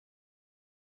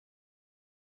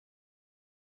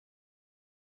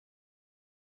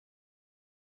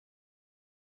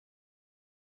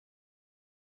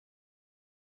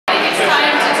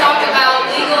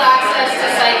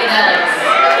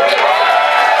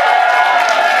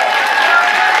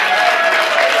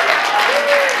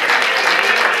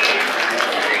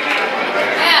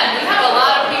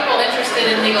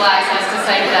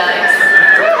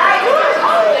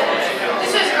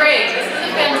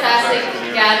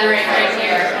gathering right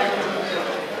here.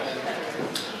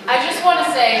 I just want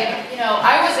to say, you know,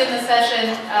 I was in the session,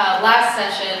 last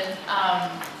session,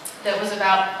 that was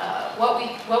about what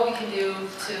we can do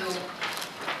to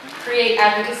create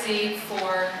advocacy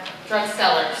for drug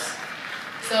sellers.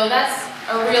 So that's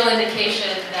a real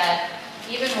indication that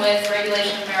even with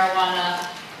regulation of marijuana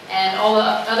and all the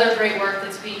other great work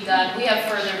that's being done, we have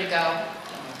further to go.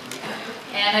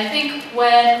 And I think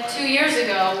when 2 years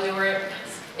ago we were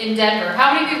in Denver,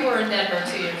 how many people were in Denver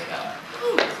 2 years ago?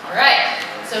 All right,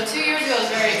 so 2 years ago was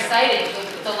very exciting.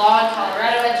 The law in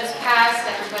Colorado had just passed,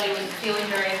 everybody was feeling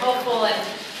very hopeful and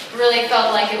really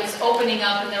felt like it was opening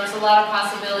up and there was a lot of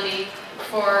possibility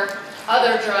for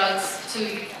other drugs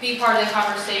to be part of the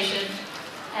conversation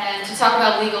and to talk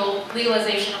about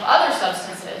legalization of other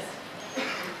substances.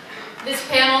 This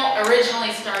panel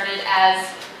originally started as,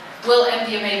 will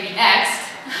MDMA be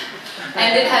next?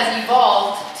 And it has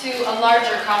evolved to a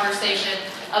larger conversation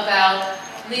about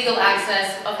legal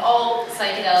access of all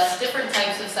psychedelics, different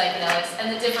types of psychedelics,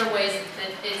 and the different ways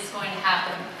that it's going to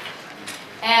happen.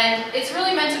 And it's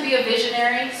really meant to be a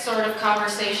visionary sort of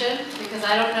conversation, because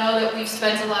I don't know that we've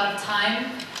spent a lot of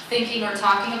time thinking or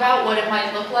talking about what it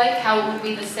might look like, how it would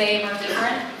be the same or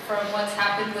different from what's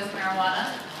happened with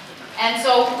marijuana. And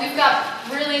so we've got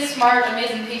really smart,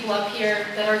 amazing people up here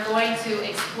that are going to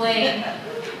explain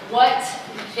what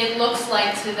it looks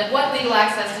like to them, what legal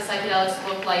access to psychedelics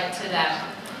look like to them.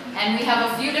 And we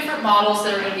have a few different models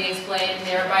that are going to be explained.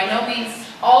 They are by no means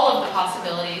all of the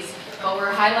possibilities, but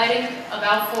we're highlighting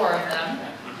about 4 of them.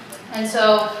 And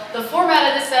so the format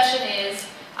of this session is,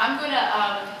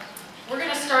 we're going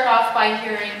to start off by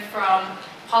hearing from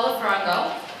Paula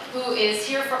Frango, who is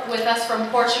here with us from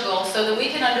Portugal, so that we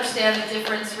can understand the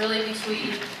difference really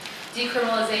between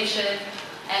decriminalization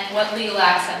and what legal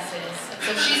access is.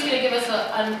 So she's going to give us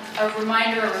a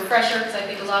reminder, a refresher, because I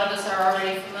think a lot of us are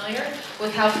already familiar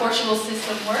with how Portugal's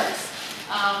system works.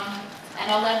 And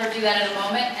I'll let her do that in a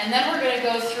moment. And then we're going to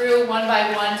go through one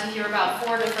by one to hear about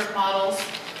 4 different models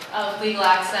of legal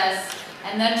access.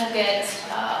 And then we'll get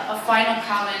a final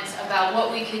comment about what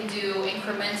we can do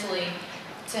incrementally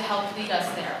to help lead us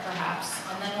there, perhaps.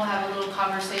 And then we'll have a little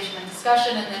conversation and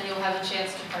discussion, and then you'll have a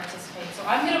chance to participate. So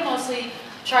I'm going to mostly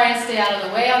try and stay out of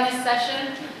the way on this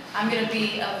session. I'm going to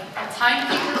be a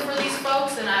timekeeper for these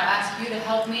folks, and I'll ask you to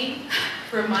help me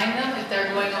remind them if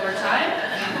they're going over time.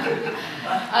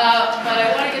 But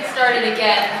I want to get started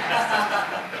again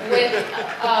with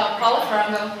Paula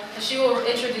Frango. She will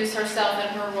introduce herself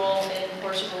and her role in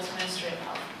Portugal's Ministry of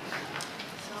Health.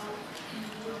 So,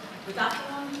 good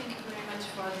afternoon. Thank you very much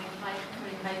for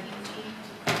inviting me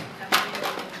to come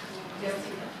here.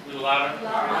 A little louder.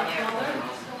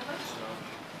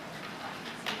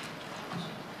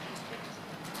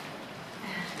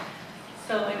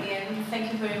 So again,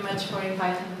 thank you very much for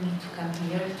inviting me to come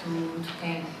here to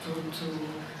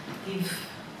give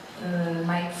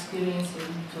my experience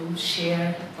and to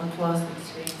share what was the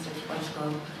experience of Portugal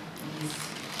in this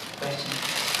question.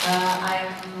 I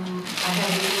have been in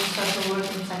social work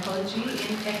and psychology,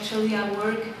 and actually I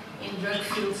work in drug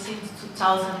field since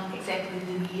 2000, exactly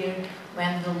the year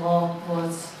when the law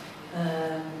was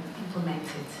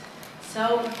implemented.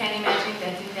 So you can imagine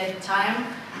that in that time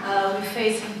we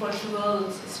faced in Portugal,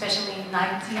 especially in the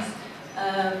 90s,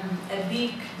 a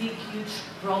big, huge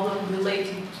problem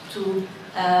related to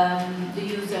the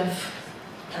use of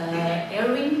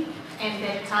heroin. And at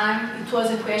that time it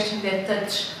was a question that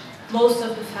touched most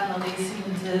of the families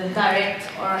in the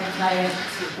direct or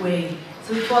indirect way.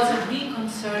 So it was a big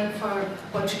concern for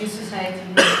Portuguese society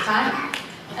at that time.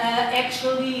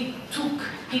 Actually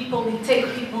it take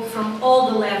people from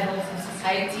all the levels of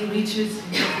society, riches,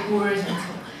 poor, and so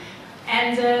on.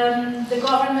 And the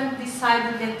government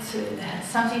decided that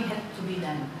something had to be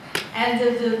done. And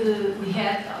we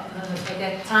had at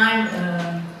that time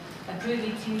a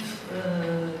preventive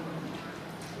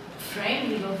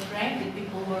legal frame, that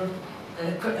people were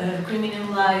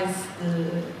criminalized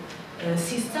the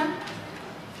system.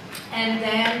 And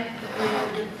then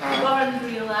the government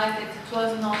realized that it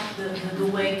was not the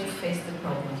way to face the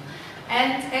problem.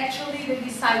 And actually they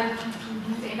decided to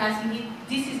do, and I think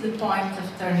this is the point of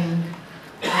turning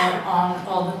on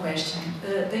all the question.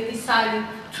 They decided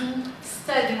to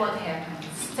study what happened,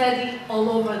 study all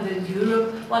over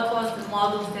Europe, what was the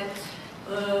models that,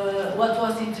 what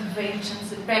was the interventions,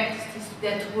 the practices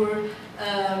that were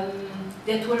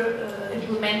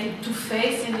implemented to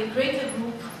face, and they created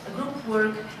a group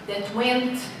work that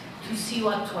went to see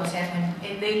what was happening.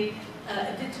 And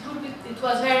it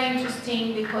was very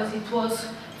interesting because it was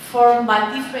formed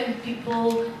by different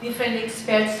people, different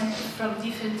experts from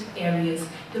different areas.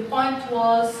 The point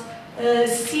was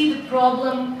see the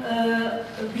problem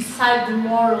beside the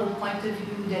moral point of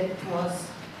view that was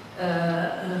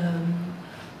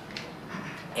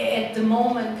at the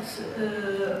moment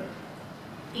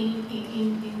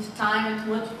in time,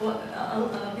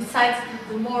 and besides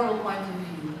the moral point of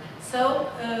view. So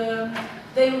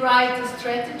they write a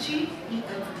strategy,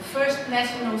 the first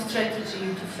national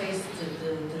strategy to face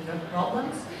the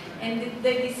problems, and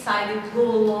they decided to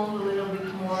go along a little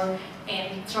bit more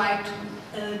and try to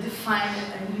define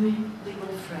a new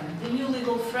legal frame. The new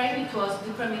legal frame, it was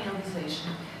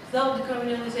decriminalization. So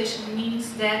decriminalization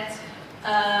means that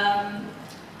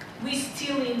we're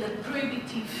still in the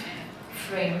prohibitive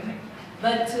frame,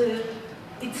 but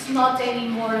it's not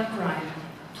anymore a crime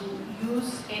to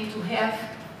use and to have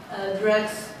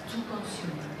drugs to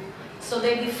consume. So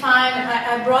they define,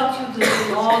 I brought you the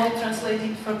law, we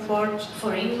translated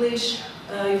for English.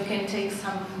 You can take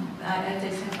some, I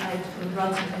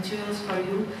brought some materials for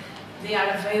you. They are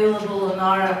available on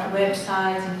our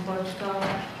website in Portugal,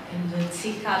 in the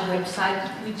CICAD website,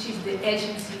 which is the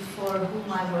agency for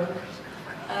whom I work.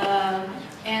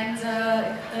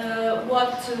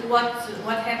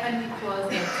 What happened was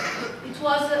that it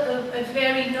was a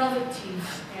very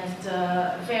innovative and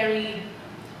very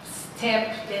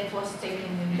step that was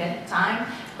taken in that time.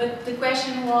 But the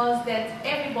question was that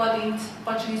everybody in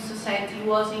Portuguese society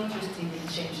was interested in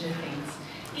changing things.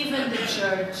 Even the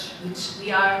church, which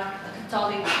we are a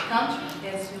Catholic country,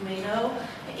 as you may know,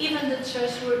 even the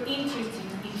church were interested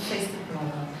in facing the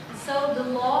problem. So the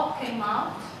law came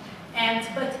out,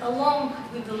 but along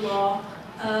with the law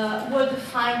were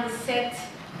defined a set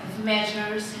of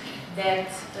measures that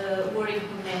were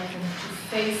implemented to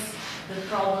face the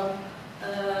problem.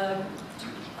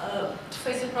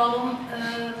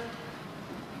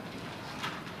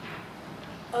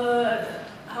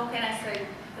 How can I say?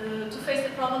 To face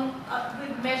the problem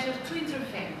with measures to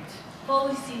intervene,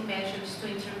 policy measures to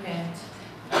intervene.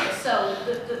 So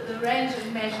the range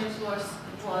of measures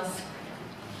was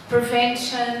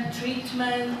prevention,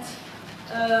 treatment,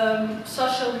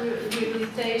 social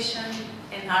rehabilitation,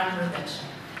 and harm reduction.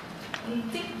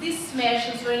 These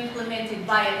measures were implemented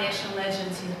by a national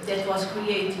agency that was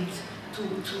created to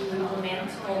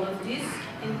implement all of this.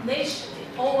 And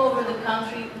all over the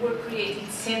country were created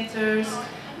centers,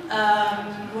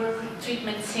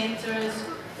 treatment centers,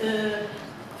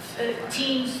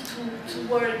 teams to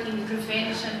work in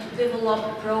prevention, to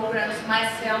develop programs.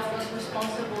 Myself was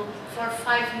responsible for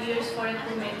 5 years for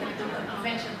implementing the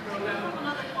prevention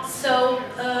program. So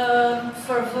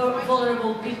for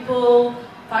vulnerable people,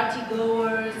 party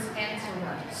goers, and so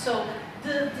on. So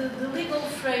the legal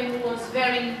frame was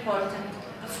very important,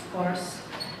 of course.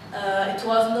 It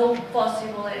was not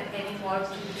possible anymore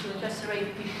to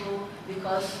incarcerate people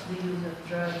because the use of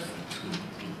drugs,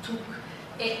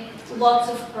 it took lots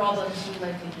of problems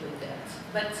related with that.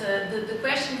 But the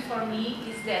question for me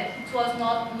is that it was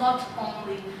not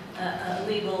only a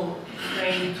legal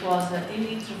frame, it was an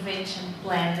intervention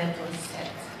plan that was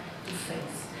set to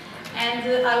face. And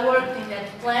I worked in that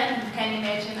plan. You can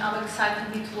imagine how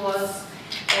exciting it was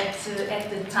at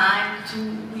the time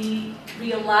we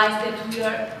realized that we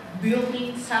are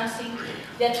building something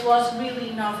that was really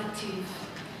innovative,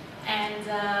 and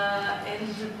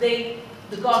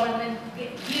the government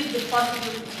gives the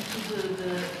possibility to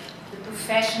the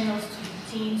professionals, to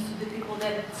the teams, to the people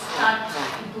that start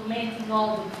implementing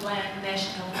all the plan,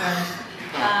 national plans,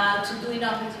 to do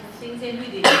innovative things, and we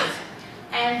did it.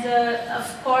 And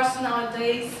of course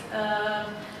nowadays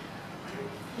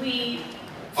we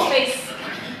face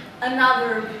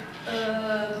another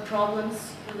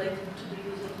problems related to the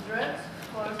use of drugs. Of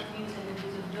course, the use and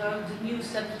abuse of drugs,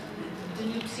 the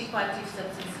new psychoactive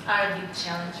substances are a big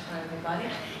challenge for everybody.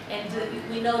 And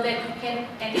we know that we can't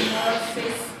anymore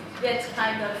face that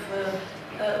kind of,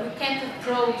 we can't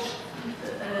approach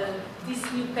these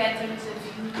new patterns of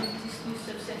use, these new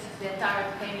substances that are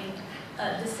coming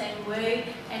the same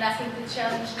way. And I think the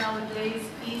challenge nowadays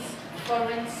is for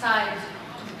inside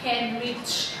to can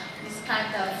reach this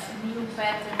kind of new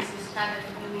patterns, this kind of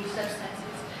new substances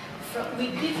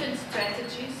with different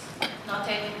strategies, not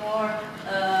anymore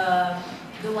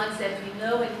the ones that we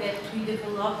know and that we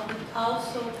develop, but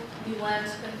also the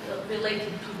ones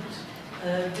related to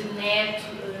the net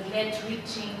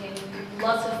reaching, and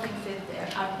lots of things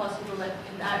that are possible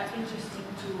and are interesting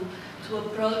to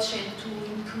approach and to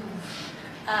improve.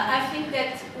 I think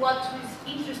that what was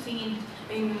interesting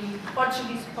in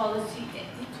Portuguese policy,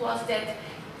 it was that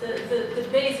the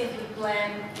base of the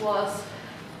plan was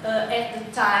at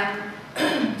the time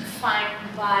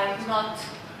defined by not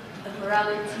a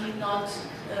morality, not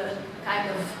kind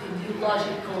of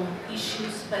ideological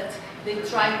issues, but they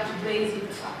tried to base it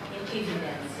in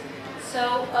evidence.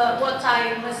 So what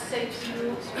I must say to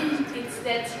you is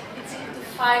that the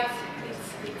fight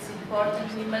it's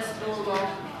important. We must go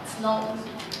along. It's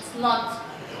not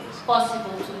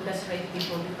possible to incarcerate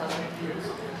people because of the use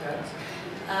of drugs,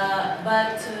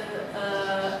 but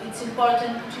it's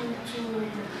important to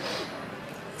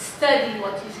study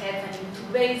what is happening, to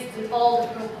base all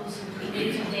the proposals in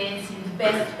evidence, in the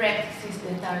best practices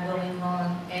that are going on,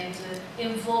 and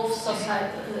involve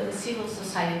civil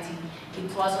society. It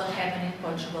was what happened in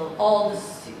Portugal. All the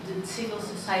civil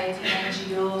society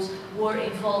NGOs were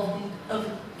involved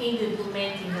in the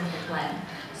implementing of the plan.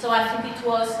 So I think it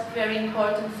was very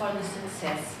important for the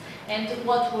success. And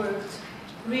what worked,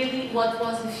 really, what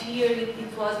was the fear,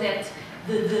 it was that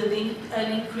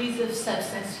an increase of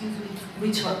substance use,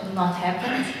 which would not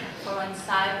happen for one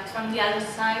side. From the other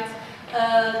side,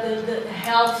 the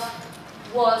health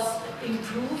was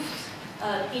improved,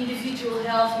 individual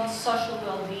health and social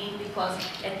well-being, because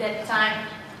at that time,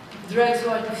 drugs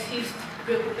were the fifth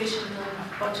preoccupation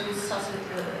of Portuguese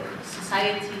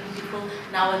society. People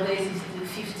nowadays is the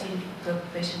 15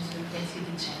 preoccupations. We can see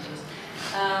the changes.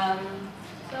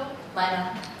 So, bye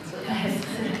now. So,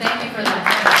 thank you for that.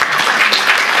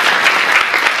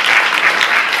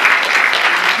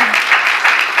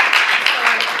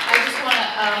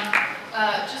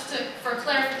 For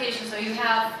clarification, so you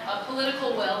have a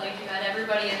political will, like you had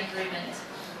everybody in agreement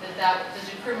that the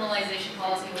decriminalization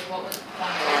policy was what was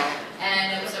wanted,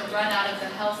 and it was a run out of the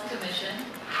Health Commission.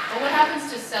 But what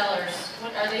happens to sellers?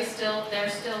 What are they still? They're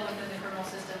still within the criminal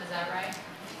system. Is that right?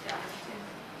 Yeah.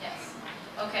 Yes.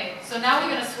 Okay. So now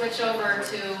we're going to switch over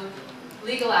to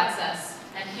legal access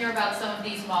and hear about some of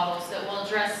these models that will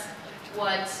address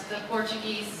what the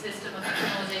Portuguese system of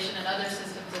decriminalization and other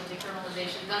systems of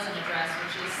decriminalization doesn't address,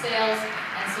 which is sales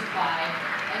and supply.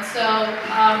 And so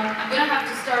I'm going to have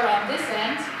to start on this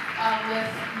end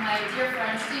with my dear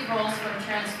friend Steve Rolls from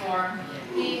Transform.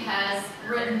 He has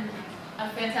written a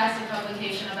fantastic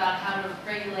publication about how to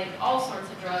regulate all sorts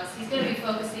of drugs. He's going to be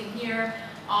focusing here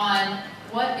on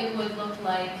what it would look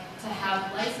like to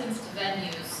have licensed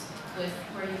venues with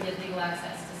where you get legal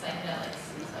access to psychedelics.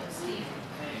 So Steve.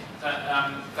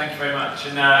 Thank you very much.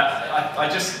 And I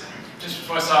just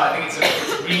before I start, I think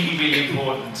it's really, really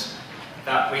important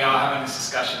that we are having this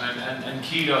discussion, and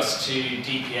kudos to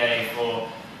DPA for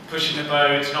pushing the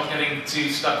boat, not getting too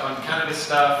stuck on cannabis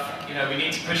stuff. You know, we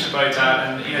need to push the boat out,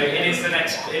 and you know, it is the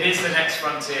next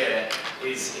frontier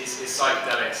is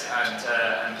psychedelics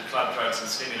and club drugs and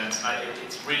stimulants. And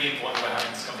it's really important we're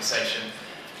having this conversation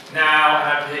now. And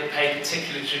I pay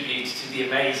particular tribute to the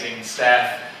amazing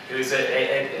Steph, who is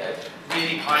a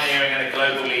really pioneering and a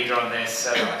global leader on this.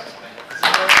 So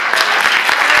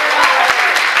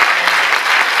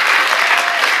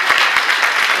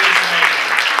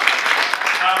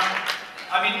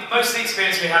I mean, most of the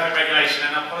experience we have in regulation,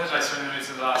 and I apologise for anyone who's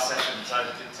in the last session, so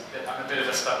I'm a bit of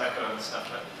a stuck record on this stuff,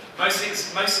 but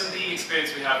most of the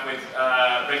experience we have with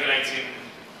regulating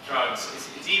drugs is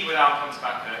either with alcohol and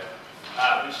tobacco,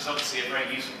 which is obviously a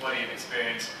very useful body of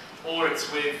experience, or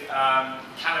it's with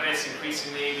cannabis.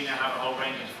 Increasingly, we now have a whole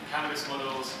range of different cannabis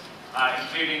models,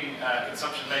 including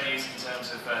consumption venues in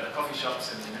terms of the coffee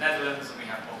shops in the Netherlands, and we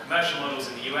have more commercial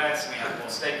models in the US, and we have more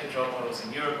state-controlled models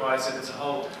in Uruguay, so there's a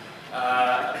whole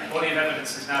body of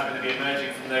evidence is now going to be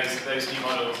emerging from those new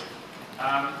models.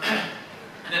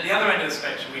 And at the other end of the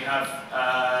spectrum, we have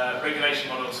regulation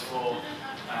models for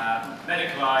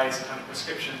medicalized kind of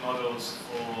prescription models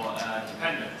for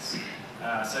dependence.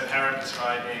 So heroin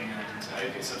prescribing and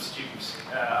opiate substitution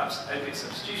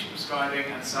prescribing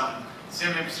and some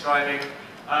stimulant prescribing.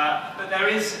 But there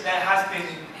has been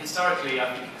historically,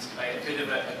 I think, a bit of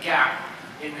a gap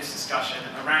in this discussion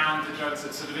around the drugs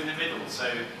that sort of in the middle. So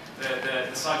the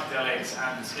psychedelics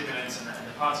and the stimulants and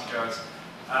the party drugs.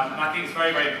 And I think it's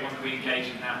very, very important that we engage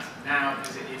in that now,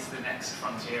 because it is the next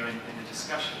frontier in the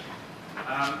discussion.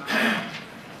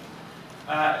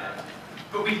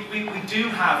 But we do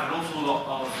have an awful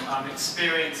lot of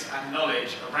experience and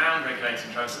knowledge around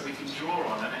regulating drugs that we can draw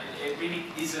on, and it really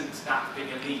isn't that big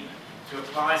a leap to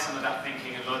apply some of that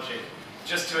thinking and logic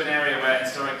just to an area where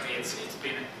historically it's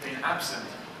been absent.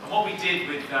 And what we did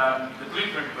with the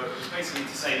Blueprint book was basically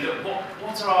to say, look,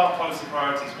 what are our policy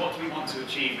priorities? What do we want to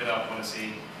achieve with our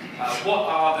policy?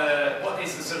 What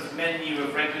is the sort of menu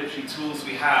of regulatory tools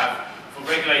we have for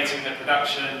regulating the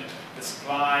production, the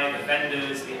supply, the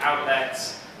vendors, the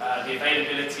outlets, the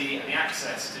availability and the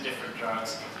access to different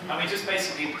drugs? And we just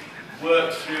basically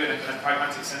worked through in a kind of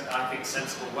pragmatic, I think,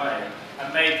 sensible way,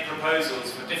 and made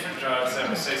proposals for different drugs that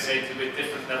were associated with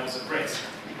different levels of risk.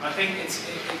 And I think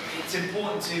it's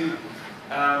important to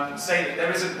say that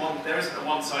there isn't a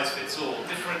one-size-fits-all.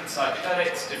 Different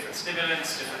psychedelics, different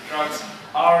stimulants, different drugs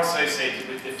are associated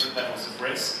with different levels of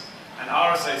risk and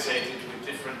are associated with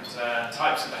different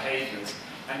types of behaviours.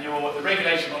 And the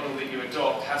regulation model that you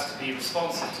adopt has to be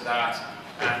responsive to that.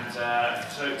 And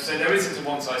so there isn't a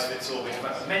one-size-fits-all. We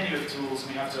have a menu of tools,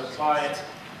 and we have to apply it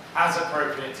as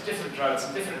appropriate to different drugs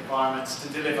and different environments to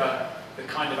deliver the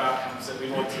kind of outcomes that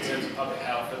we want in terms of public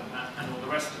health and all the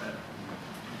rest of it.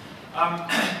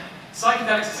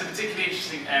 Psychedelics is a particularly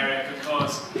interesting area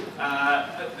because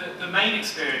the main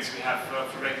experience we have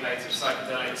for regulated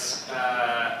psychedelics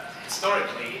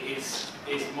historically is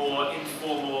more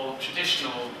informal,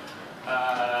 traditional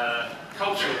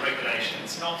cultural regulation.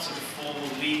 It's not sort of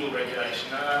formal legal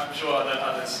regulation. I'm sure that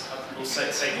others will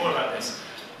say more about this.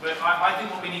 But I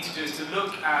think what we need to do is to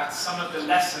look at some of the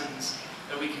lessons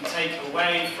that we can take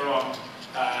away from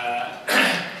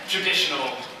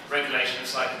traditional regulation of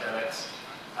psychedelics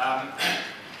and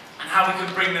how we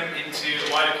can bring them into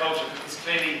a wider culture, because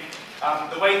clearly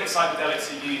the way that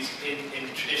psychedelics are used in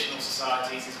traditional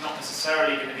societies is not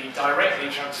necessarily going to be directly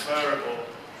transferable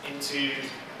into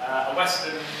a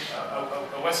Western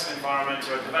environment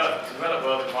or a developed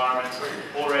world environment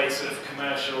or a sort of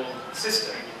commercial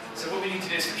system. So what we need to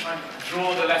do is to try and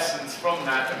draw the lessons from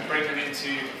that and bring them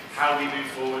into how we move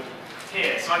forward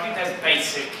here. So I think there's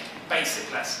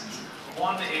basic lessons.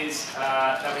 One is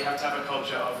that we have to have a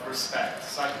culture of respect.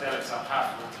 Psychedelics are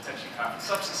powerful, potentially powerful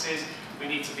substances. We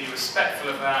need to be respectful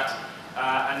of that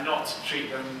and not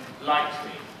treat them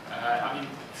lightly. I mean,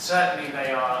 certainly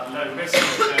they are low risk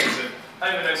in terms of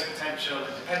overdose potential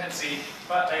and dependency,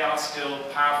 but they are still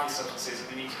powerful substances,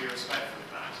 and we need to be respectful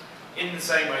of that. In the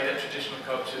same way that traditional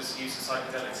cultures' use of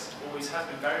psychedelics always has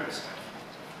been very respectful.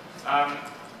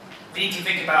 We need to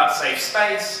think about safe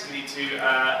space. We need to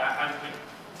and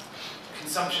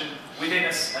consumption within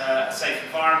a safe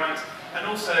environment, and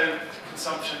also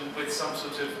consumption with some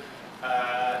sort of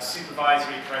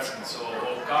supervisory presence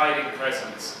or guiding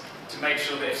presence to make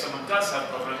sure that if someone does have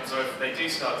problems or if they do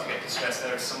start to get distressed,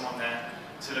 there is someone there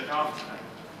to look after them.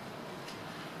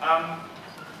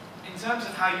 In terms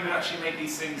of how you would actually make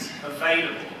these things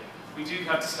available, we do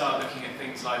have to start looking at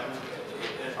things like,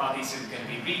 are these things going to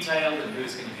be retailed, and who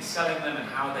is going to be selling them, and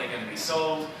how are they going to be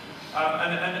sold?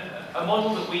 And a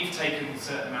model that we've taken a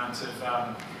certain amount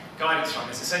of guidance from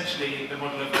is essentially the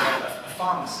model of a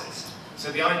pharmacist.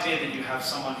 So the idea that you have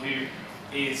someone who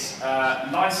is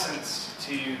licensed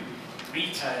to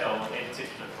retail a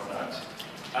particular product,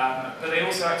 but they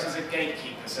also act as a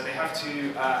gatekeeper. So they have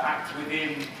to act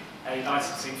within a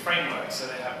licensing framework. So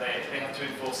they have to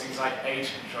enforce things like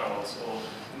age controls, or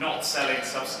not selling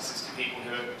substances to people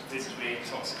who are visibly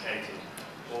intoxicated,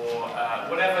 or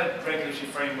whatever regulatory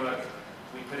framework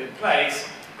we put in place.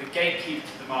 The gatekeeper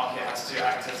to the market has to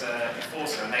act as an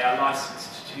enforcer, and they are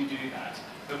licensed to do that.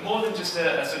 But more than just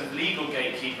a sort of legal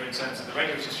gatekeeper in terms of the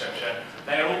regulatory structure,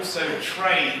 they are also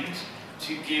trained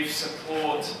to give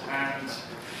support and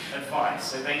advice.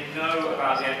 So they know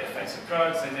about the effects of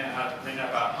drugs, they know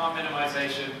about harm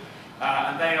minimization,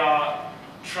 and they are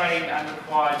trained and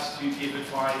required to give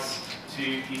advice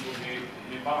to people who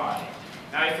buy.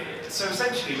 Now, so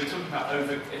essentially we're talking about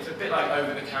it's a bit like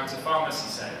over-the-counter pharmacy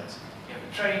sales. You have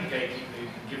a trained gatekeeper who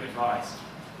can give advice.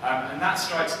 And that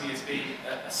strikes me as being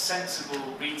a sensible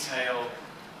retail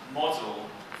model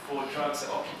for drugs that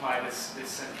occupy this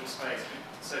central space.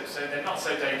 So they're not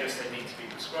so dangerous they need to be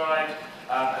prescribed,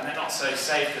 and they're not so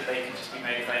safe that they can just be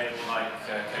made available like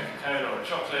Coca-Cola or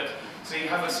chocolate. So you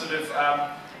have a sort of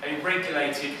a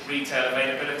regulated retail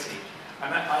availability.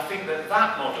 And I think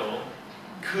that model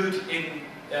could, in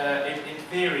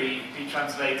theory, be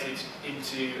translated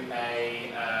into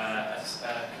a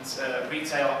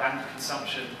retail and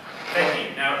consumption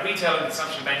venue. Now, retail and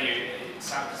consumption venue, it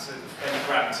sounds sort of very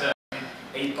grand term.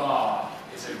 A bar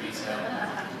is a retail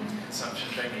consumption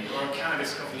venue, or a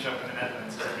cannabis coffee shop in the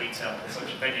Netherlands is a retail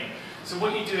consumption venue. So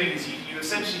what you're doing is you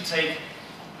essentially take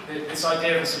this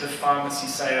idea of a sort of pharmacy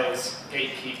sales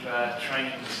gatekeeper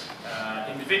trained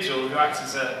individual who acts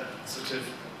as a sort of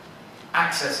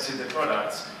access to the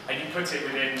products, and you put it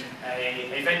within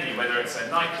a venue, whether it's a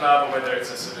nightclub or whether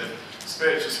it's a sort of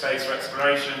spiritual space for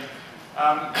exploration.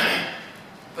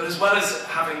 But as well as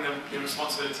having the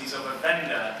responsibilities of a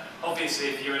vendor, obviously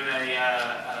if you're in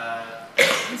a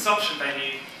consumption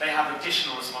venue, they have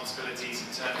additional responsibilities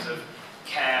in terms of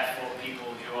care for people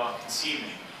who are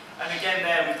consuming. And again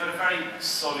there we've got a very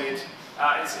solid,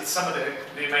 it's some of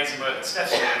the amazing work that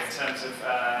Steph's doing in terms of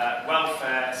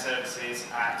welfare services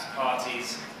at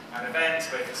parties and events,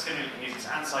 both for stimulant users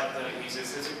and psychedelic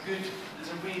users. There's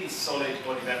a really solid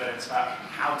body of evidence about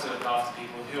how to look after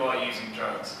people who are using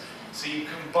drugs. So you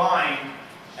combine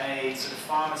a sort of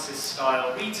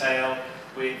pharmacist-style retail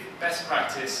with best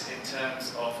practice in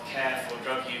terms of care for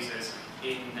drug users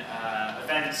in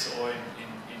events or in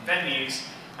venues,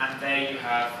 and there you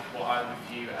have what I would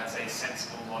view as a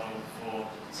sensible model for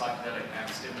psychedelic and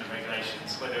stimulant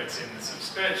regulations, whether it's in the sort of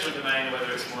spiritual domain or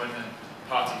whether it's more in the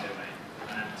party domain.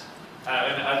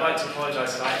 And I'd like to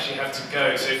apologise that I actually have to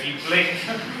go. So if you blink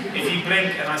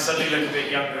and I suddenly look a bit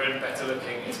younger and better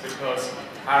looking, it's because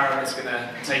Aaron is going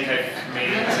to take over from me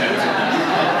in terms of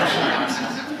Russian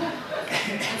license.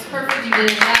 It's perfect you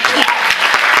did it.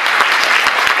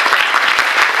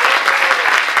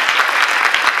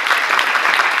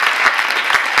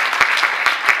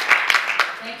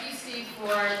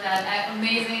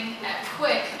 Amazing,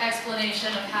 quick explanation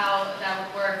of how that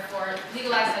would work for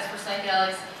legal access for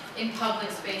psychedelics in public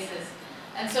spaces.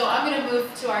 And so I'm going to move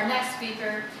to our next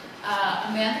speaker,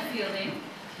 Amanda Fielding,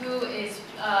 who is,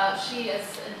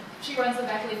 she runs the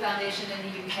Beckley Foundation in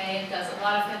the UK and does a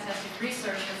lot of fantastic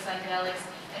research with psychedelics.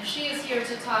 And she is here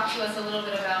to talk to us a little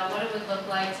bit about what it would look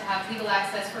like to have legal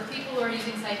access for people who are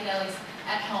using psychedelics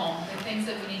at home, the things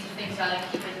that we need to think about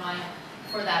and keep in mind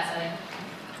for that setting.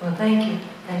 Well, thank you.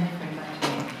 Thank you very much.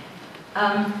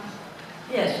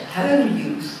 Yes, home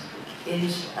use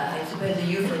is, I suppose, a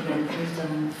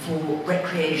euphemism for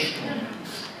recreational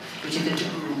use, which is a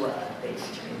taboo word,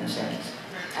 basically, in a sense.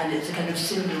 And it's a kind of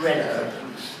Cinderella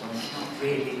of use, when it's not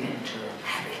really meant to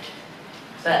have it.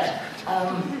 But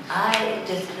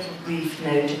just a little brief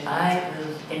note, I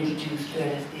was introduced to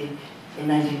LSD in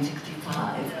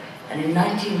 1965. And in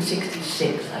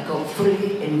 1966, I got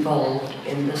fully involved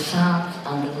in the science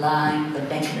underlying the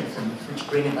mechanisms which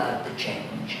bring about the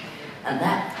change. And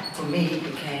that, for me,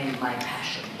 became my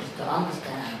passion, was to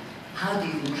understand how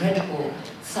these incredible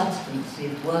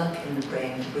substances work in the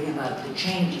brain to bring about the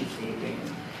changes they bring,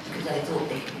 because I thought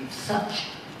they could be such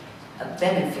a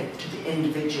benefit to the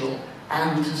individual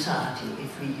and society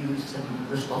if we use them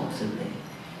responsibly.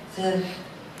 So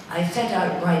I set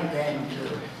out right then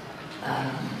to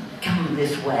come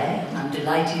this way, and I'm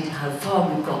delighted how far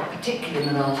we've got, particularly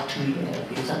in the last 2 years.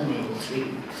 We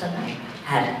suddenly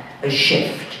had a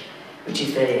shift, which is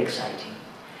very exciting.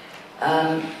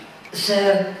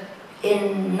 So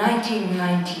in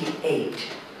 1998,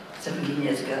 17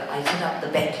 years ago, I set up the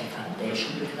Beckley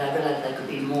Foundation because I realized I could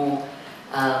be more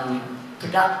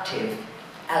productive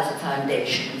as a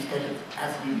foundation instead of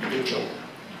as an individual.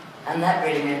 And that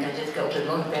really meant I just got a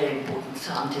lot of very important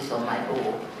scientists on my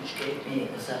board, which gave me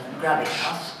a certain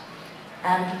gravitas.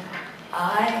 And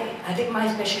I think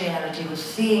my speciality was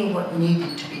seeing what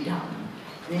needed to be done.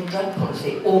 And in drug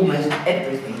policy, almost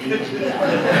everything needed to be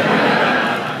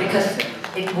done. Because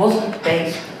it wasn't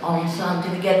based on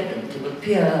scientific evidence. It was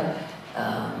pure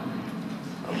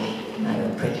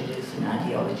prejudice and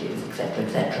ideologies, etc.,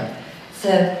 etc. So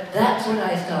that's what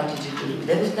I started to do.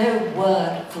 There was no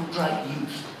word for drug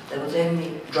use. There was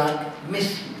only drug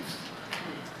misuse.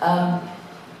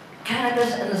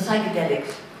 Cannabis and the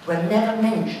psychedelics were never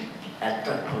mentioned at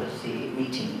drug policy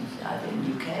meetings, either in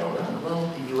the UK or around the world,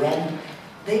 the UN.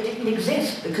 They didn't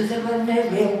exist because there were no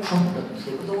real problems.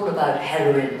 It was all about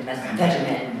heroin,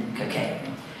 methamphetamine,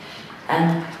 cocaine.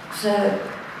 And so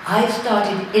I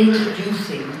started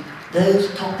introducing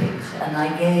those topics, and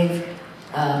I gave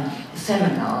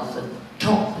seminars of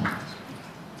top,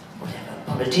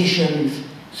 politicians,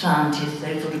 scientists,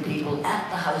 those sort of people, at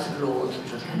the House of Lords,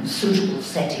 which was a kind of suitable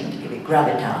setting to give it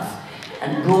gravitas,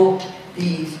 and brought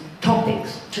these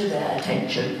topics to their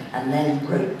attention, and then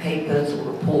wrote papers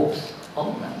or reports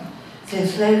on them. So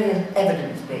slowly an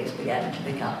evidence base began to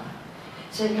pick up.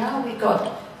 So now we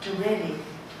got to really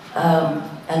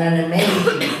an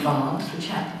amazing advance, which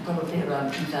happened probably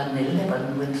around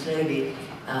 2011, when slowly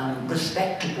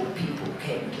respectable people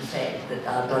came to say that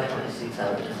our drug policies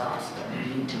are a disaster and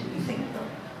we need to rethink them.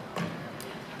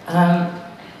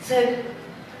 So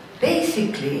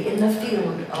basically, in the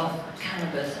field of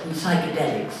cannabis and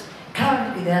psychedelics,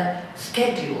 currently they're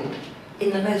scheduled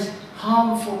in the most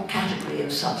harmful category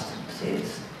of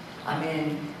substances. I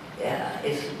mean,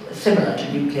 it's similar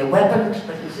to nuclear weapons,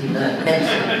 but it's in the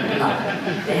medicine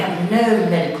line. They have no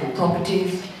medical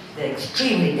properties, they're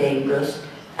extremely dangerous,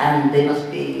 and they must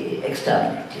be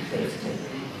exterminated, basically.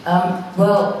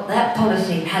 Well, that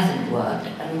policy hasn't worked,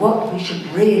 and what we should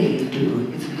really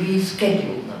do is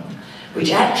reschedule them,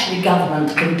 which actually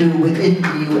governments can do within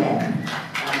the UN,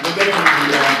 within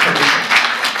the Commission.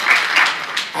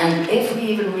 And if we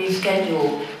even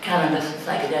reschedule cannabis and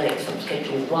psychedelics from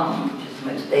Schedule 1, which is the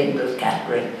most dangerous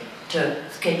category, to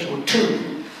Schedule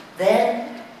 2,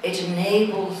 then it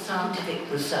enables scientific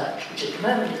research, which at the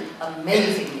moment is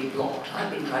amazingly blocked. I've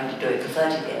been trying to do it for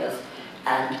 30 years,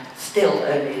 And still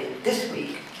only this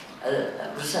week,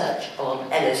 research on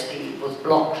LSD was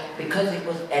blocked because it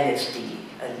was LSD.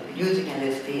 And using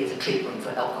LSD as a treatment for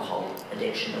alcohol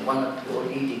addiction at one of your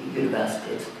leading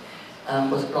universities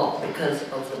was blocked because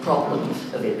of the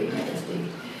problems of it being LSD.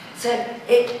 So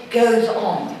it goes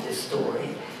on, this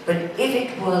story, but if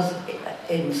it was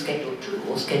in Schedule 2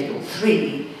 or Schedule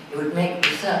 3, it would make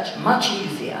research much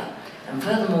easier, and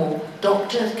furthermore,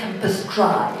 doctors can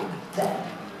prescribe them.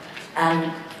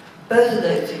 And both of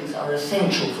those things are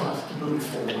essential for us to move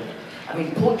forward. I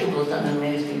mean, Portugal has done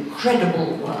amazing,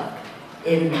 incredible work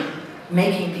in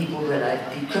making people realize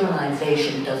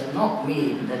decriminalization does not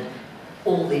mean that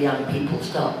all the young people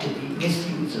start to be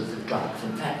misusers of drugs.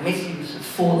 In fact, misuse has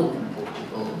fallen in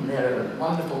Portugal, and they're a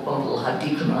wonderful model how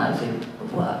decriminalizing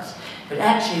works. But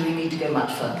actually, we need to go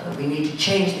much further. We need to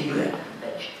change the UN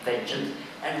conventions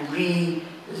and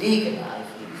re-legalize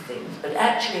these things. But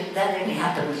actually, that only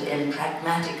happens in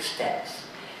pragmatic steps.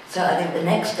 So I think the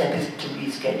next step is to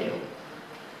reschedule.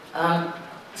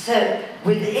 So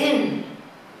within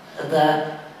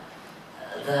the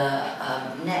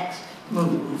next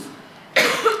move,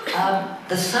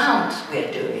 the science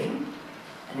we're doing,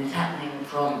 and it's happening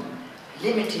from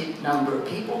limited number of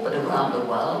people, but around the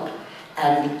world,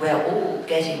 and we're all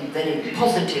getting very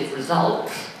positive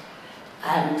results,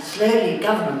 and slowly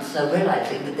governments are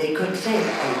realizing that they could save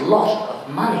a lot of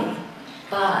money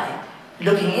by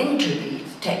looking into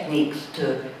these techniques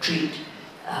to treat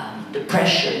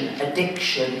depression,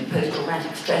 addiction,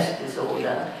 post-traumatic stress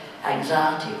disorder,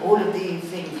 anxiety, all of these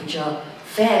things which are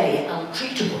fairly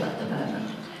untreatable at the moment.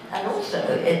 And also,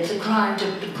 it's a crime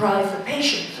to deprive the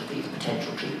patients of these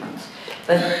potential treatments.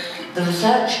 But the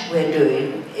research we're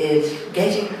doing is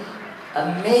getting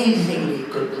amazingly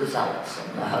good results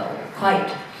on the whole,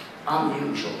 quite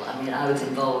unusual. I mean, I was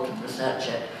involved in research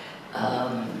at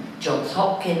Johns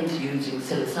Hopkins using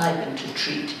psilocybin to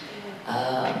treat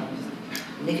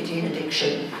nicotine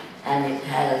addiction, and it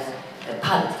has a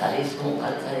pilot study, small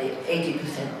pilot study,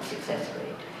 80% success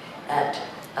rate. At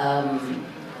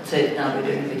so now we're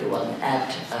doing a bigger one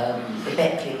at the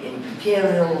Beckley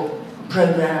Imperial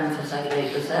Program for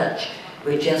Psychedelic Research.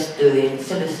 We're just doing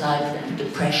psilocybin and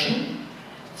depression,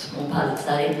 small pilot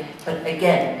study, but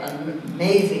again,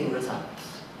 amazing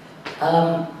results.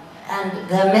 And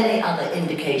there are many other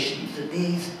indications that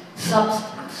these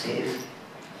substances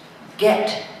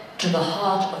get to the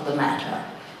heart of the matter.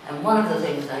 And one of the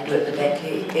things I do at the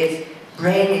Beckley is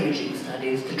brain imaging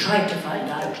studies to try to find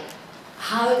out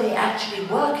how they actually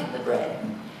work in the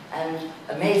brain. And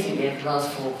amazingly, over the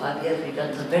last 4 or 5 years, we've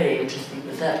done some very interesting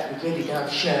research which really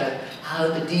does show how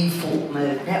the default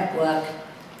mode network,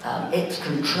 its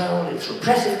control, its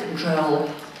repressive control,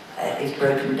 is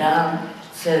broken down.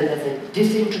 So there's a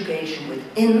disintegration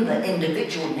within the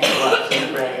individual networks in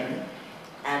the brain.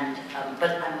 And,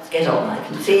 but I must get on, I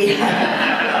can see.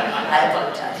 I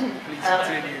apologize.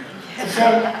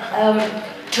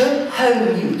 To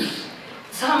home use.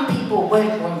 Some people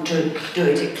won't want to do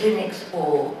it at clinics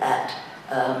or at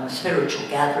spiritual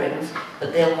gatherings,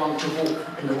 but they'll want to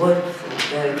walk in the woods or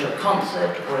go to a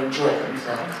concert or enjoy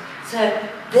themselves. So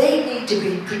they need to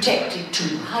be protected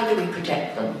too. How do we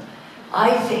protect them?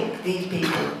 I think these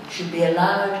people should be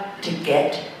allowed to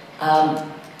get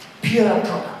pure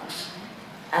products.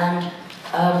 And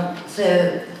so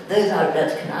those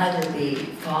outlets can either be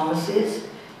pharmacies,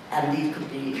 and these could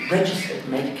be registered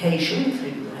medications. So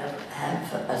you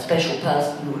have a special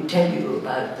person who would tell you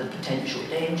about the potential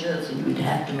dangers, and you would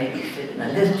have to maybe fill in a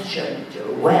list showing that you're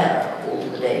aware of all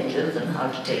the dangers and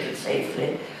how to take it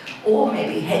safely. Or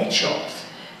maybe head shops,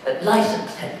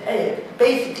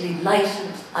 basically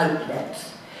licensed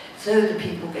outlets, so that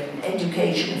people get an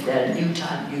education if they're new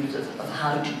time users of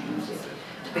how to use it.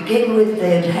 To begin with,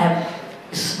 they'd have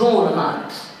small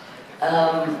amounts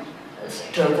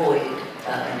to avoid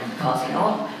passing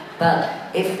on, but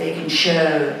if they can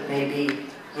show maybe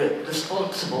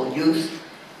responsible use,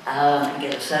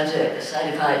 get a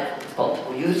certified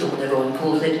responsible use, or whatever one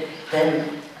calls it,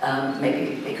 then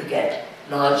maybe they could get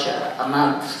larger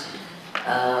amounts.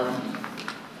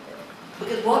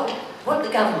 Because what the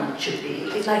government should be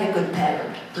is like a good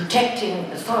parent, protecting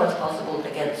as far as possible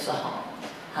against the harm.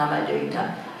 How am I doing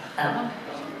time?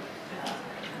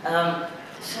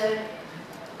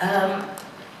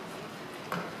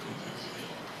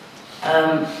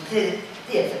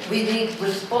 Yes, we need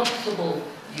responsible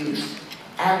use,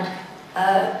 and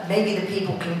maybe the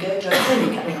people can go to a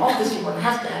clinic. I mean, obviously one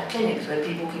has to have clinics where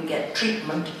people can get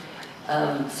treatment,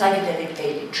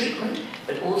 psychedelic-aided treatment,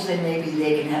 but also maybe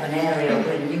they can have an area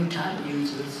where new-time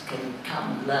users can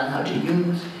come and learn how to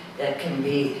use. There can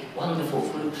be wonderful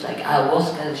groups like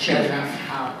Ayahuasca showing us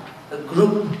how a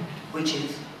group which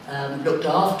is looked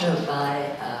after by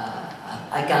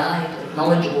a guide, a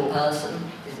knowledgeable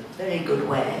person, is a very good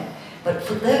way. But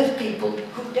for those people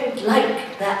who don't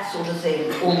like that sort of thing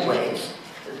always,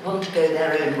 that want to go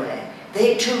their own way,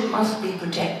 they too must be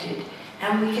protected.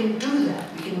 And we can do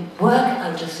that. We can work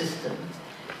out a system.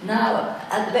 Now,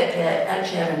 at the Berkeley,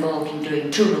 actually I'm involved in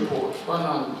doing 2 reports, one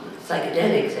on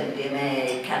psychedelics,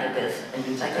 MDMA, cannabis, and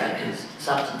new psychoactive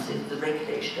substances, the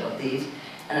regulation of these,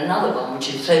 and another one,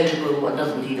 which is so taboo one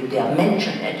doesn't even dare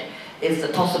mention it, is the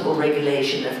possible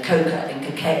regulation of coca and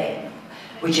cocaine,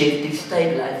 which is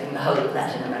destabilizing the whole of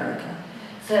Latin America.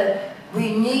 So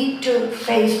we need to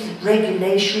face that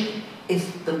regulation is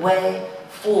the way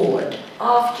forward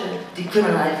after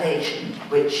decriminalization,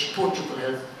 which Portugal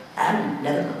has, and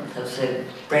Netherlands have so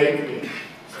bravely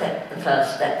set the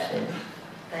first steps in.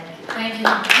 Thank you. Thank you.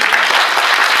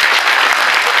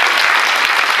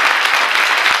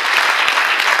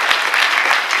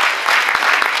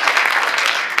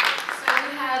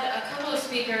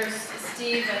 Speakers,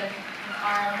 Steve and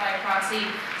Aaron by proxy,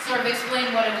 sort of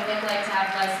explain what it would look like to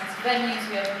have licensed venues.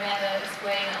 We have Amanda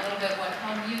explain a little bit what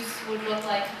home use would look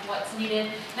like, what's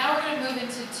needed. Now we're going to move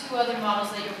into 2 other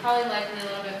models that you're probably likely a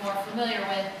little bit more familiar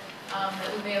with, that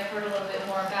we may have heard a little bit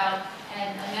more about.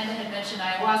 And Amanda had mentioned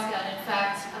ayahuasca, and in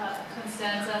fact,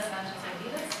 Constanza, Sanchez,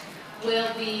 Aviles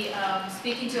will be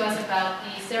speaking to us about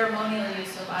the ceremonial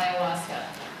use of ayahuasca.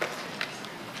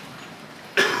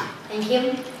 Thank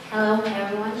you. Hello,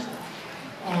 everyone.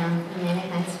 Many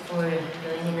thanks for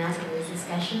joining us in this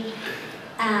discussion.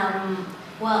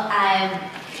 My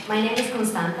name is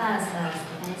Constanza, as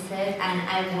Stefanie said, and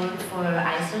I work for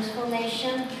ISOS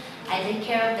Foundation. I take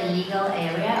care of the legal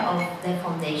area of the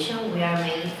foundation. We are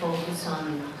mainly focused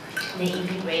on the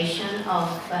integration of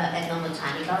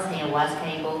ethnobotanicals,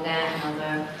 ayahuasca, iboga, and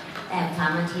other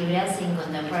plant materials in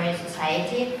contemporary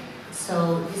society.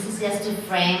 So this is just to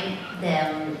frame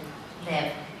the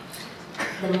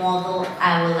model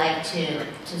I would like to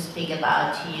speak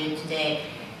about to you today.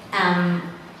 I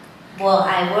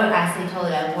work, as I told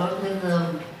you, I work with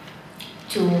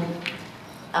to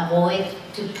avoid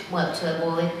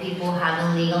people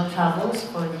having legal troubles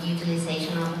for the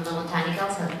utilization of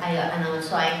botanicals, and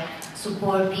also I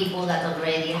support people that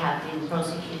already have been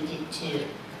prosecuted to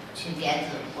be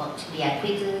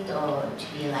acquitted or to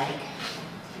be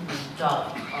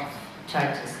dropped off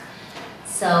charges.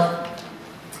 So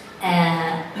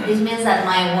this means that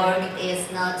my work is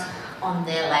not on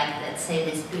the, let's say,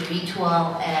 the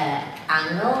spiritual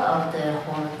angle of the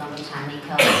whole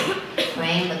botanical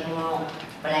frame, but more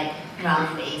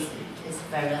ground-based. It's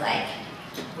very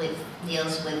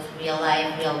deals with real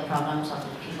life, real problems of the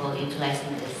people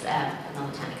utilizing these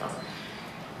botanicals.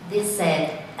 This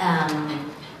said,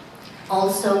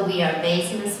 also we are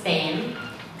based in Spain,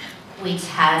 which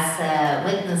has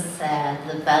witnessed the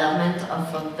development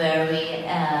of a very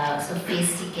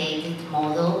sophisticated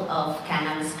model of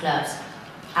cannabis clubs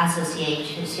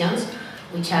associations,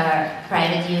 which are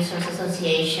private users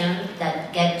associations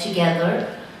that get together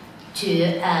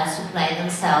to supply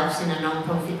themselves in a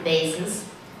non-profit basis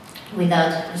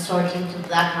without resorting to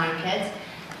black market,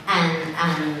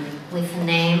 and with the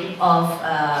name of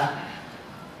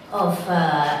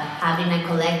having a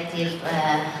collective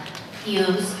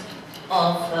use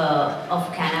of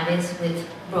cannabis with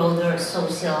broader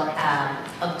social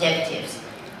objectives,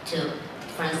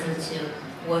 for instance, to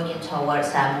working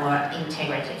towards a more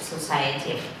integrative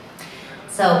society.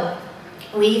 So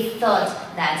we thought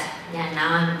that,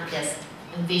 now I'm just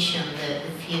envision the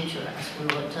future as we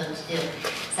were taught to do.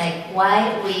 It's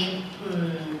why we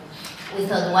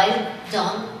thought, why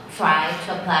don't try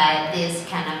to apply this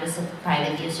cannabis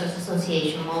private users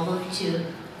association model to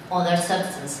other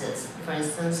substances, for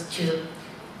instance, to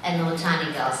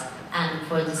botanicals, and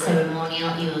for the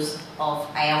ceremonial use of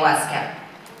ayahuasca.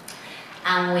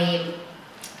 And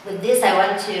with this, I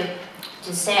want to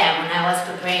say, when I was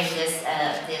preparing this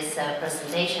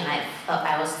presentation,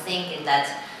 I was thinking that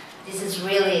this is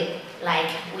really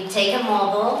we take a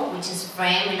model which is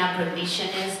framed in a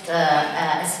prohibitionist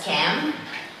scam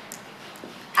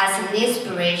as an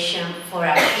inspiration for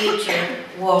a future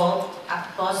world, a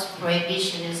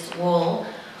post-prohibitionist world,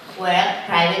 where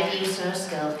private users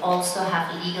can also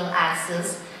have legal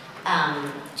access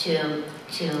to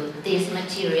these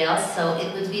materials. So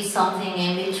it would be something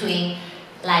in between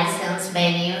licensed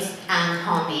venues and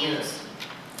home use.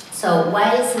 So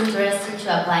why is it interesting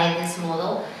to apply this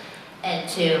model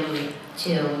to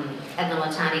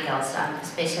ethnobotanicals,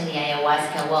 especially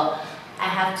ayahuasca? Well, I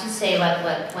have to say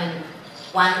when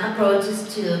one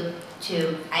approaches to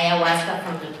ayahuasca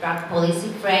from the drug policy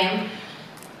frame,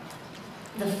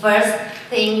 the first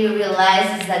thing you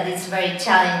realize is that it's very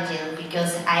challenging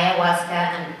because ayahuasca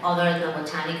and other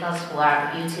botanicals who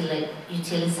are utilized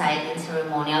in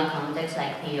ceremonial contexts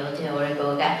like peyote or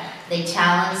iboga, they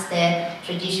challenge the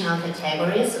traditional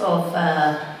categories of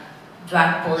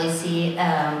drug policy,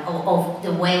 of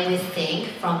the way we think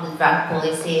from the drug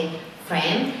policy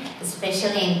frame,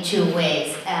 especially in two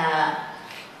ways.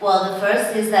 Well, the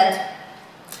first is that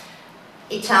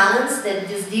it challenges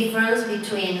this difference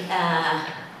between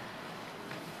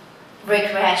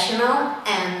recreational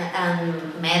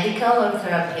and medical or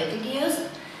therapeutic use,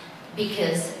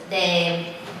 because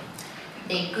they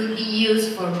could be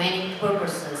used for many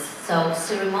purposes. So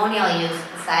ceremonial use,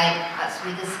 as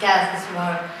we discussed, is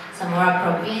a more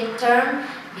appropriate term,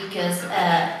 because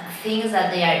things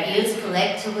that they are used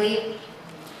collectively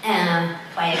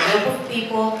by a group of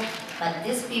people, but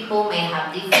these people may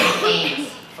have different aims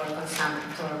for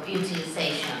consumption, for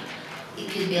utilization. It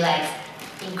could be like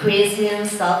increasing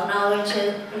self-knowledge,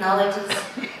 it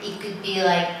could be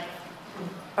like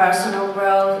personal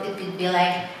growth, it could be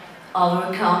like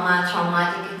overcome a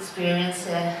traumatic experience,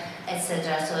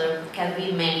 etc. So there can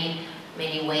be many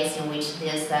ways in which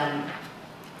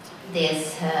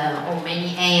or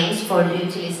many aims for the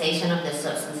utilization of the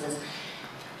substances.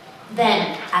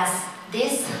 Then, as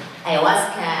this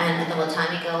ayahuasca and the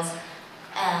botanicals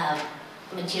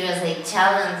materials, they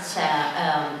challenge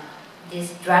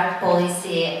these drug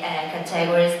policy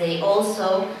categories, they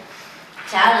also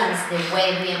challenge the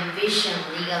way we envision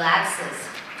legal access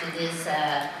to these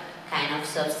kind of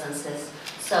substances.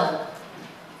 So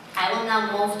I will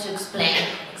now move to explain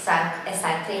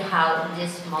exactly how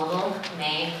this model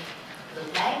may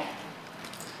look like.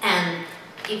 And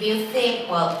if you think,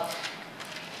 well,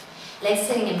 let's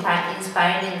say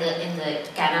inspired in the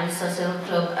Cannabis Social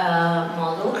Club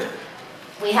model,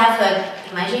 we have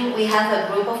imagine we have a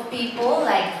group of people,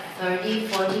 like 30,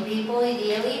 40 people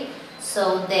ideally,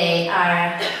 so they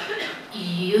are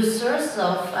users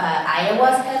of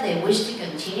ayahuasca, they wish to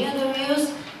continue their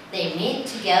use, they meet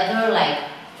together like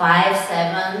 5,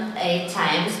 7, 8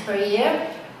 times per year.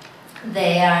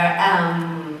 They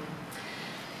are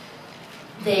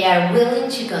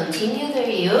willing to continue their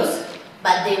use,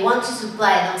 but they want to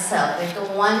supply themselves. They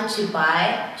don't want to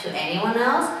buy to anyone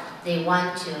else. They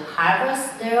want to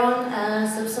harvest their own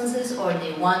substances, or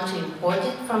they want to import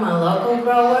it from a local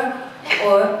grower,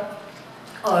 or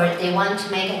they want to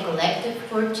make a collective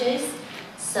purchase.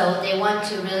 So they want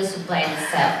to really supply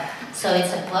themselves. So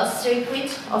it's a closed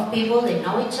circuit of people, they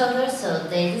know each other, so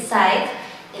they decide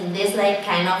in this like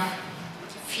kind of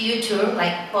future,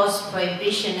 like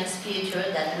post-prohibitionist future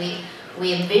that we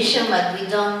envision, but we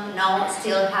don't know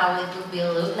still how it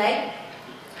will look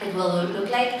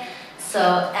like.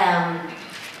 So,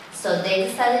 so they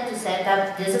decided to set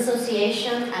up this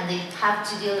association, and they have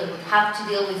to deal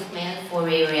with mainly 4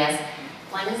 areas.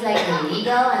 One is like the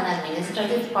legal and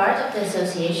administrative part of the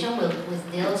association, which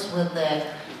deals with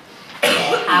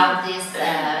how this,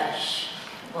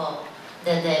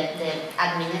 the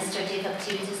administrative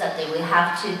activities that they will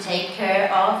have to take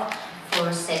care of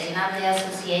for setting up the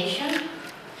association,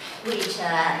 which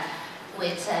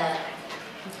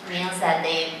means that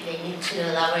they need to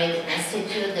elaborate an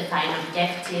institute, define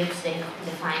objectives, they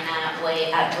define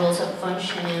rules of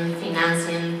functioning,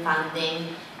 financing,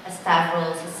 funding, staff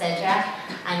rules, etc.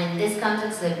 And in this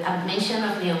context, the admission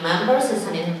of new members is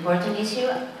an important issue.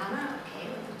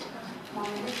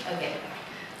 Okay.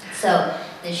 So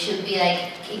there should be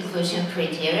like inclusion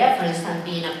criteria, for instance,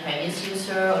 being a previous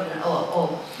user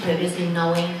or previously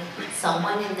knowing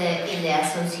someone in the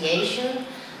association.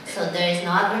 So there is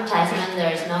no advertisement,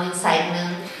 there is no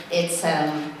incitement. It's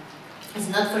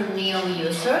not for new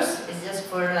users. It's just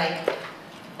for like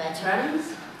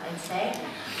veterans, I'd say.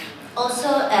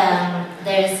 Also,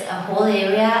 there's a whole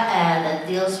area that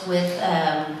deals with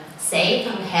safe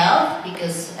and health,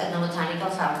 because the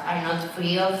botanicals are not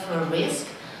free of risk.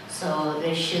 So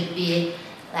there should be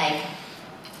like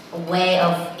a way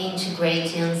of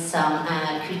integrating some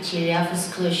criteria of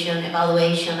exclusion,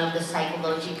 evaluation of the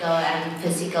psychological and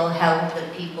physical health of the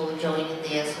people joining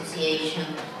the association,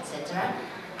 etc.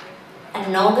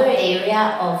 Another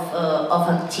area of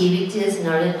activities in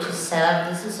order to set up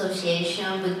this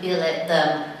association would be like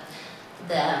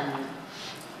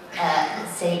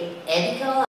say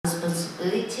ethical and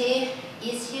responsibility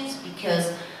issues,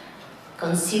 because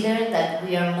considering that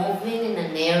we are moving in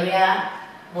an area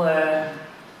where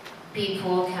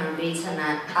people can reach an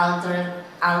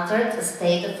altered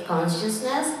state of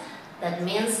consciousness, that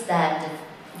means that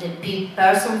the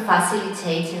person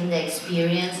facilitating the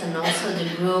experience and also the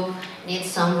group needs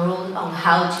some rule on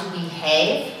how to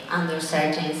behave under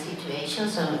certain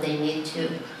situations, so they need to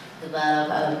develop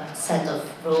a set of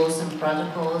rules and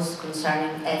protocols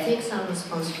concerning ethics and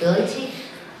responsibility.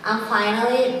 And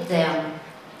finally,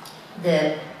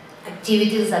 the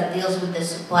activities that deals with the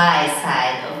supply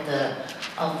side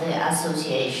of the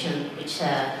association, which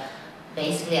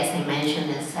basically, as I mentioned,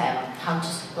 is how to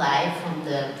supply from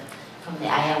the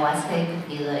ayahuasca. It could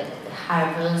be like the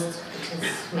harvest, which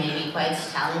is maybe quite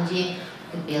challenging.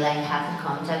 It could be like have a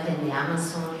contact in the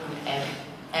Amazon or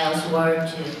elsewhere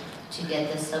to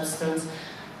get the substance.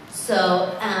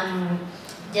 So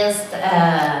just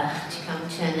to come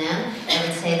to an end, I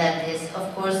would say that this,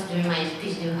 of course, during my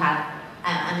speech,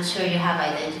 I'm sure you have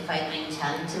identified many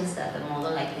challenges that a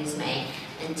model like this may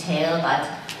entail, but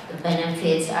the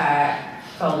benefits are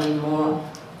probably more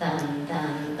than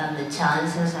the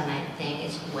challenges, and I think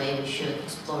it's a way we should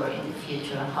explore in the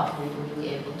future, and hopefully we will be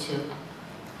able to.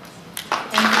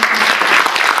 Thank you.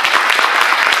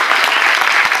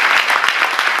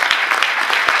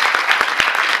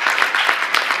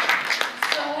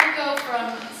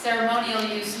 Ceremonial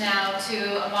use now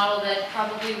to a model that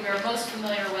probably we're most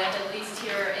familiar with, at least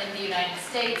here in the United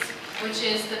States, which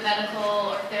is the medical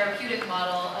or therapeutic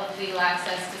model of legal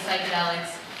access to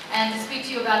psychedelics. And to speak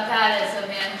to you about that as a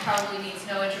man who probably needs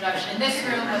no introduction in this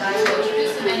room, but I will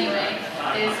introduce him anyway,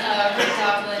 is Rick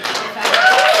Doblin,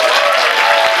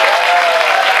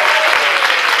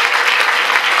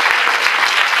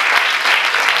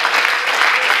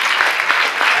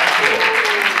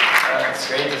 It's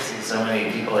great to see so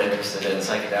many people interested in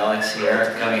psychedelics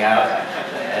here coming out,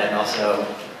 and also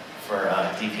for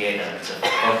DPA to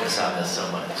focus on this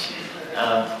so much.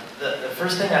 The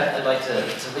first thing I'd like to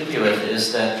leave you with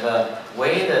is that the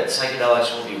way that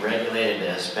psychedelics will be regulated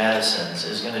as medicines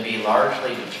is going to be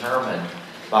largely determined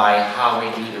by how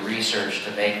we do the research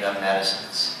to make them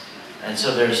medicines. And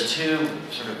so there's two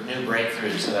sort of new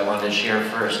breakthroughs that I wanted to share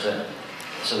first,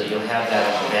 so that you'll have that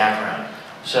in the background.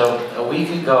 So a week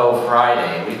ago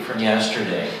Friday, a week from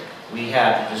yesterday, we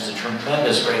had just a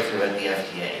tremendous breakthrough at the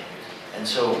FDA. And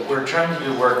so we're trying to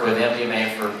do work with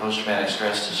MDMA for post-traumatic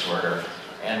stress disorder,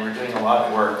 and we're doing a lot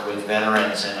of work with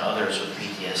veterans and others with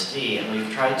PTSD, and we've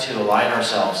tried to align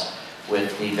ourselves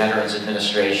with the Veterans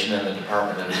Administration and the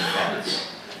Department of Defense.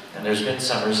 And there's been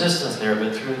some resistance there,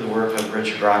 but through the work of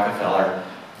Richard Rockefeller,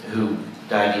 who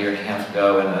died a year and a half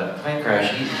ago in a plane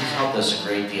crash, he's helped us a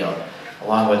great deal,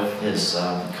 along with his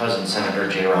cousin, Senator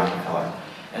Jay Rockefeller.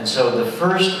 And so the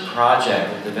first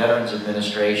project that the Veterans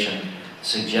Administration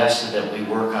suggested that we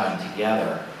work on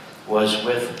together was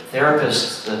with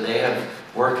therapists that they have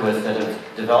worked with that have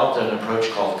developed an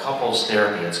approach called couples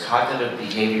therapy. It's cognitive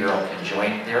behavioral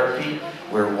conjoint therapy,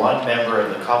 where one member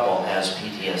of the couple has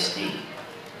PTSD.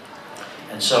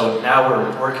 And so now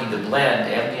we're working to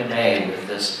blend MDMA with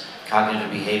this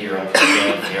cognitive behavioral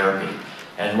conjoint therapy.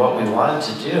 And what we wanted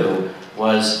to do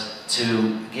was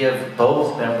to give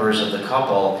both members of the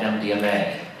couple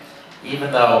MDMA,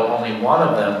 even though only one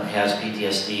of them has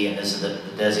PTSD and is the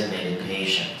designated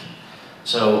patient.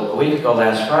 So a week ago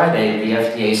last Friday, the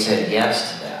FDA said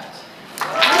yes to that.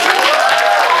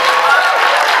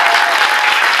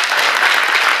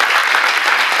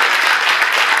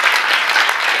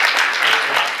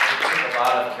 It took a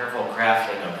lot of careful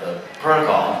crafting of the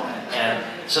protocol. And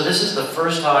so this is the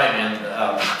first time in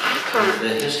the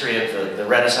history of the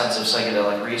renaissance of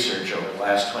psychedelic research over the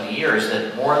last 20 years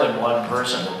that more than one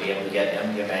person will be able to get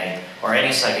MDMA or any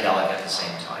psychedelic at the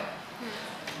same time.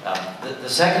 The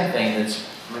second thing that's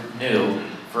new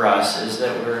for us is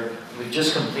that we've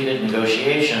just completed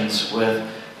negotiations with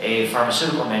a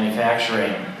pharmaceutical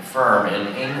manufacturing firm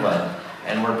in England,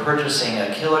 and we're purchasing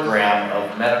 1 kilogram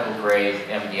of medical grade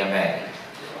MDMA.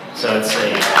 So it's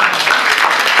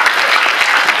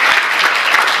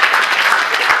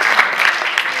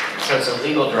a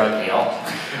legal drug deal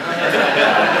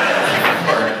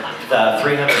for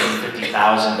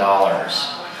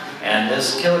 $350,000. And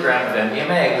this kilogram of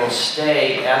MDMA will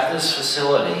stay at this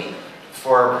facility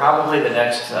for probably the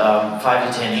next 5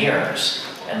 to 10 years.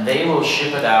 And they will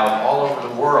ship it out all over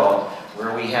the world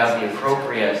where we have the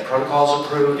appropriate protocols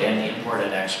approved and import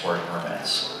and export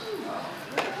permits.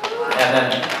 And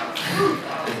then,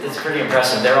 it's pretty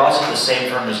impressive. They're also the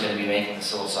same firm that's going to be making the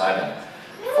psilocybin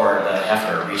for the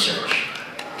Hefner research.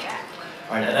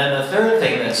 All right, and then the third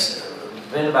thing that's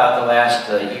been about the last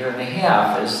year and a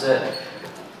half is that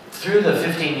through the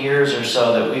 15 years or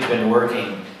so that we've been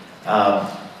working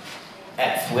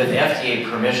with FDA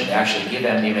permission to actually give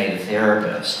MDMA to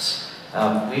therapists,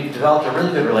 we've developed a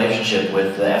really good relationship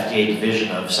with the FDA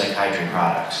Division of Psychiatry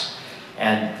Products.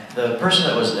 And the person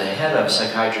that was the head of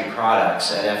psychiatry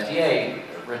products at FDA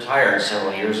retired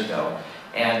several years ago.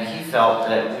 and he felt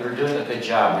that we were doing a good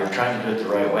job. We were trying to do it the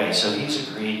right way. So he's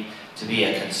agreed to be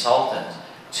a consultant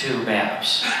to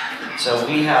MAPS. So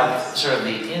we have sort of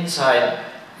the inside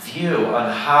view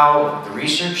on how the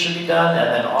research should be done,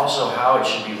 and then also how it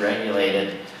should be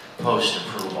regulated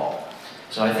post-approval.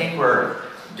 So I think we're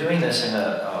doing this in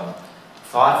a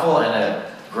thoughtful and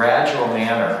a gradual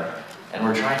manner, and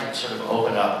we're trying to sort of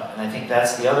open up. And I think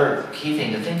that's the other key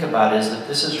thing to think about, is that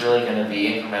this is really going to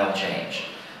be incremental change.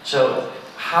 So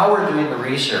how we're doing the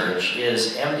research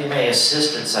is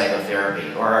MDMA-assisted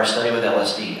psychotherapy, or our study with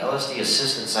LSD,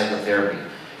 LSD-assisted psychotherapy.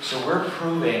 So we're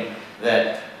proving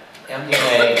that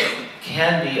MDMA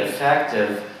can be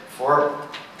effective for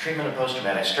treatment of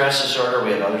post-traumatic stress disorder.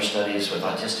 We have other studies with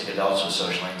autistic adults with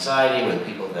social anxiety, with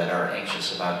people that are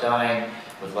anxious about dying,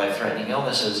 with life-threatening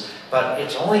illnesses, but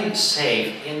it's only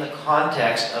safe in the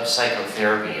context of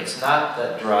psychotherapy. It's not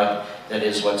the drug that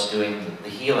is what's doing the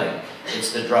healing.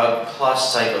 It's the drug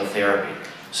plus psychotherapy.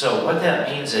 So what that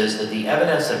means is that the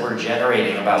evidence that we're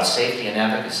generating about safety and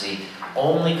efficacy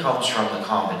only comes from the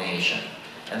combination.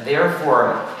 And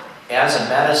therefore, as a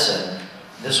medicine,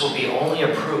 this will be only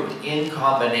approved in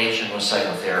combination with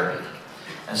psychotherapy.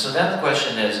 And so then the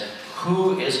question is,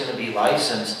 who is going to be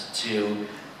licensed to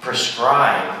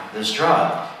prescribe this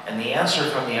drug? And the answer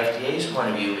from the FDA's point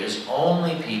of view is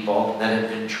only people that have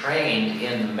been trained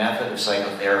in the method of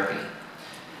psychotherapy.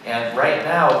 And right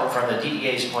now, from the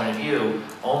DEA's point of view,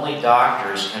 only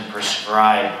doctors can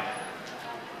prescribe,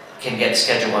 can get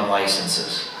Schedule I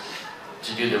licenses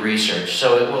to do the research.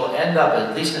 So it will end up,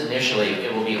 at least initially,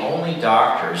 it will be only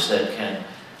doctors that can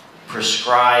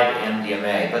prescribe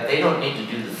MDMA, but they don't need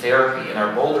to do the therapy. In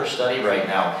our Boulder study right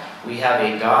now, we have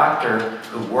a doctor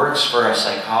who works for a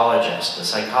psychologist. The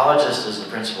psychologist is the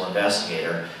principal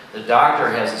investigator. The doctor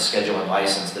has the Schedule I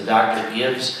license. The doctor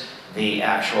gives the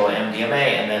actual MDMA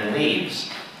and then leaves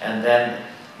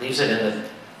it in the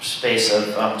space of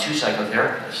 2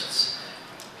 psychotherapists.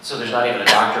 So there's not even a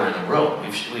doctor in the room.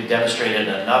 We've demonstrated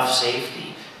enough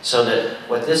safety so that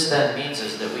what this then means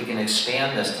is that we can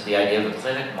expand this to the idea of a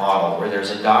clinic model where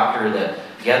there's a doctor that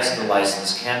gets the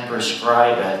license, can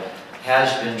prescribe it,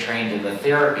 has been trained in the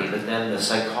therapy, but then the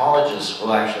psychologist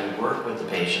will actually work with the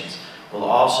patients, will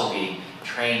also be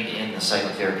trained in the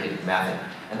psychotherapeutic method.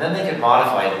 And then they can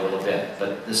modify it a little bit,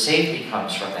 but the safety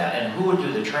comes from that. And who would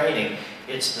do the training?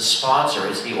 It's the sponsor,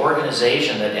 it's the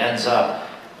organization that ends up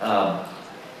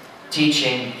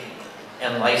teaching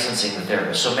and licensing the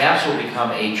therapist. So MAPS will become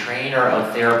a trainer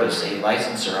of therapists, a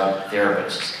licensor of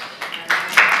therapists.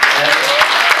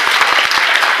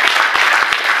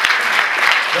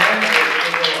 Then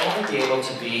it will only be able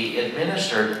to be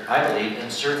administered, I believe, in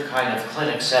certain kind of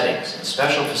clinic settings, in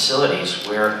special facilities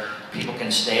where people can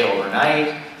stay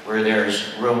overnight, where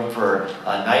there's room for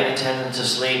a night attendant to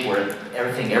sleep, where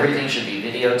everything should be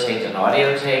videotaped and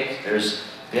audio taped. There's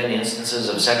been instances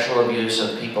of sexual abuse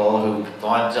of people who've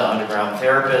gone to underground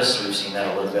therapists. We've seen that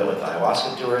a little bit with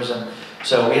ayahuasca tourism.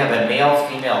 So we have a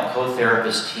male-female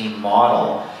co-therapist team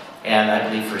model, and I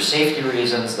believe for safety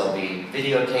reasons, there'll be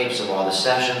videotapes of all the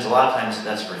sessions. A lot of times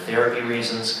that's for therapy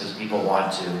reasons, because people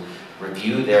want to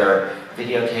review their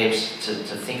videotapes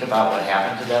to think about what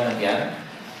happened to them again.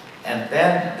 And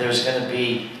then there's going to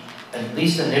be, at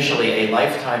least initially, a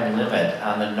lifetime limit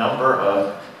on the number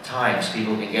of times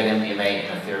people can get MDMA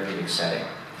in a therapeutic setting.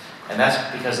 And that's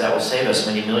because that will save us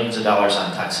many millions of dollars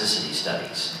on toxicity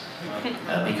studies.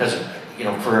 Because, you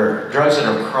know, for drugs that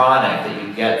are chronic that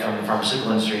you get from the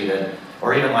pharmaceutical industry,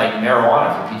 or even like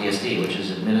marijuana for PTSD, which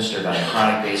is administered on a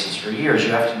chronic basis for years,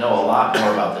 you have to know a lot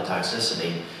more about the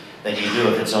toxicity than you do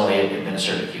if it's only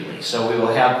administered acutely. So we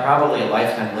will have probably a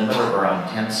lifetime limit of around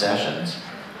 10 sessions.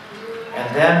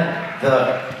 And then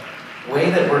the way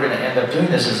that we're going to end up doing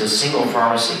this is a single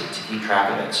pharmacy to keep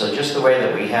track of it. So just the way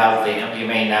that we have the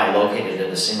MDMA now located at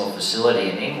a single facility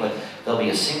in England, there'll be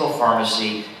a single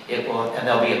pharmacy, and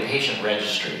there'll be a patient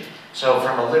registry. So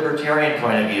from a libertarian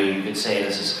point of view, you could say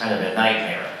this is kind of a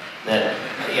nightmare. That,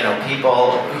 you know,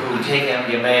 people who take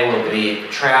MDMA will be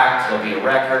tracked, there'll be a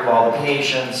record of all the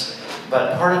patients,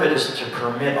 but part of it is to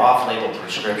permit off-label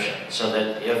prescription, so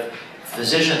that if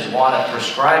physicians want to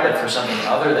prescribe it for something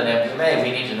other than MDMA,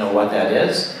 we need to know what that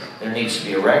is. There needs to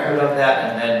be a record of that,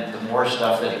 and then the more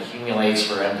stuff that accumulates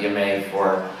for MDMA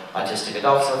for autistic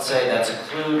adults, let's say, that's a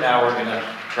clue. Now we're going to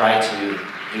try to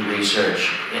do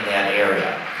research in that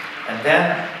area. And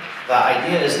then the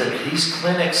idea is that these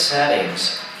clinic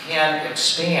settings can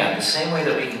expand the same way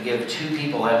that we can give 2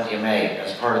 people MDMA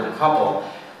as part of the couple.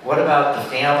 What about the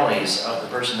families of the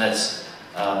person that's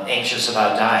anxious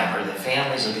about dying, or the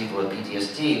families of people with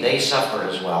PTSD, they suffer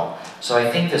as well. So I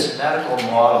think this medical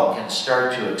model can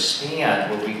start to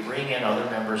expand where we bring in other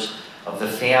members of the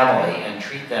family and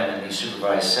treat them in these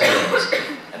supervised settings.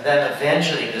 And then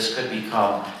eventually this could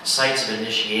become sites of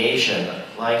initiation,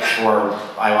 like for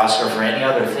ayahuasca or for any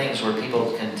other things where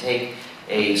people can take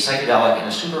a psychedelic in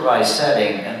a supervised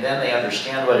setting and then they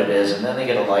understand what it is and then they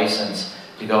get a license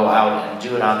to go out and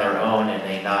do it on their own in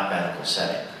a non-medical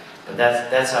setting. But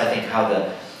that's I think how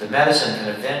the medicine can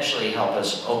eventually help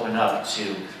us open up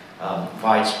to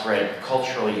widespread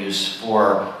cultural use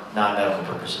for non-medical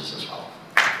purposes as well.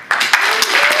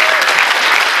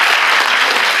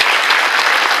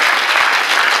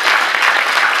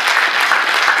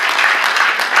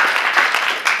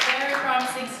 Very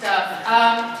promising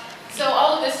stuff. So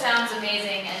all of this sounds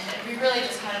amazing, and we really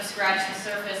just kind of scratched the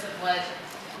surface of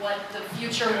what the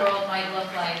future world might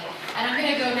look like. And I'm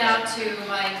going to go now to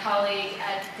my colleague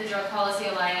at the Drug Policy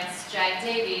Alliance, Jag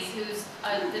Davies, who's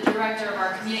the director of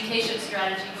our communication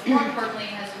strategy, but more importantly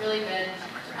has really been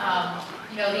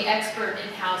the expert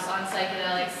in-house on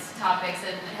psychedelics topics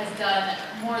and has done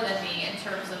more than me in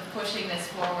terms of pushing this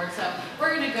forward. So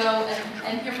we're going to go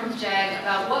and hear from Jag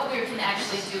about what we can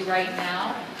actually do right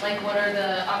now, like what are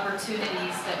the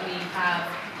opportunities that we have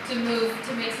to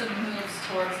make some moves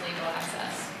towards legal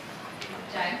access.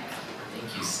 Jag?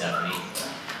 Thank you, Stefanie.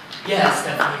 Yeah,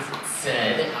 Stefanie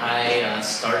said, I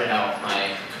started out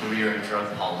my career in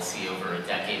drug policy over a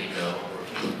decade ago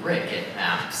working with Rick at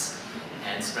MAPS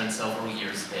and spent several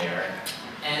years there.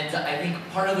 And I think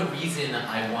part of the reason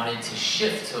I wanted to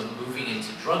shift to moving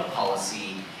into drug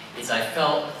policy is I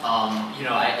felt,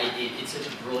 it's such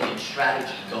a brilliant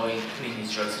strategy putting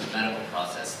these drugs through the medical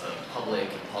process. The public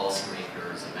and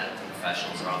policymakers and medical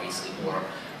professionals are obviously more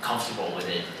comfortable with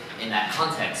it in that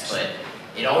context, but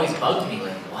it always bugged me,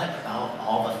 like, what about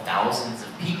all the thousands of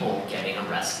people getting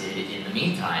arrested in the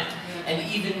meantime? And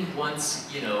even once,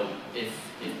 if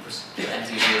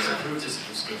MDMA is approved as a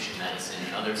prescription medicine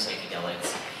and other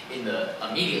psychedelics,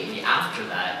 immediately after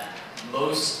that,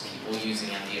 most people using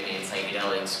MDMA and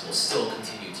psychedelics will still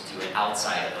continue to do it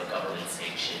outside of a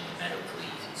government-sanctioned, medically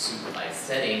supervised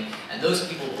setting, and those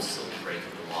people will still be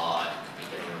breaking the law, could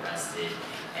be getting arrested,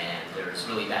 and there's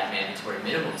really bad mandatory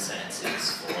minimum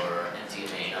sentences for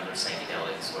MDMA and other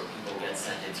psychedelics where people get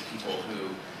sentenced. People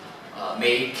who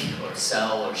make or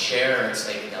sell or share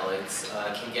psychedelics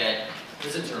can get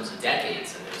prison terms of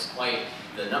decades, and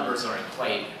the numbers aren't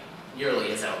quite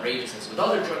nearly as outrageous as with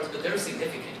other drugs, but they're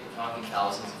significant. We're talking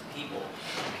thousands of people.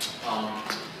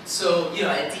 So,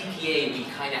 at DPA, we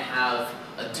kind of have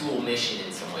a dual mission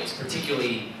in some ways,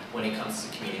 particularly when it comes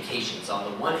to communications. On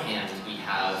the one hand, we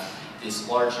have this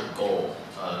larger goal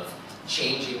of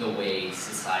changing the way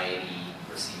society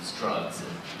perceives drugs and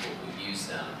people who use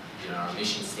them. Our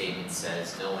mission statement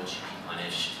says no one should be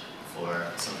punished for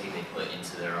something they put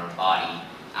into their own body,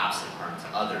 absent harm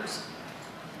to others.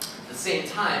 At the same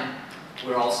time,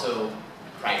 we're also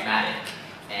pragmatic,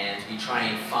 and we try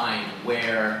and find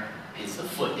where is the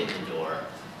foot in the door,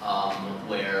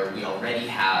 where we already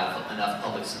have enough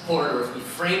public support, or if we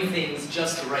frame things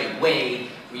just the right way,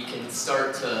 we can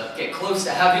start to get close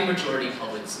to having majority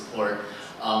public support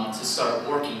to start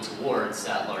working towards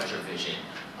that larger vision.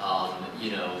 We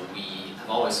have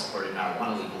always supported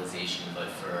marijuana legalization, but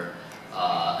for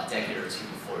a decade or two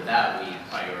before that, we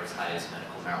prioritized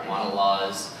medical marijuana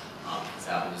laws, because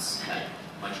that had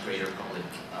much greater public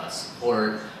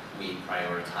support. We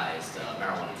prioritized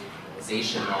marijuana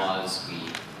decriminalization laws. We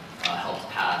helped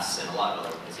pass, and a lot of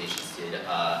other organizations did,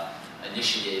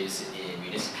 initiatives in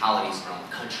municipalities around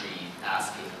the country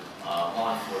asking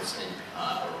law enforcement,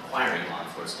 or requiring law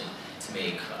enforcement, to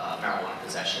make marijuana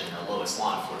possession the lowest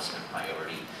law enforcement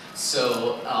priority.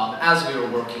 So as we were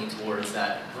working towards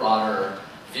that broader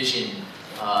vision,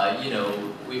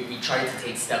 we tried to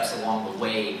take steps along the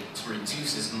way to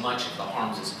reduce as much of the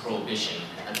harms as prohibition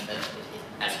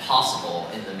as possible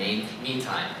in the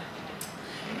meantime.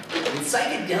 With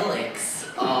psychedelics,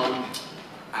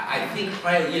 I think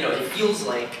probably, it feels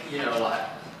like,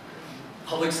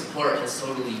 public support has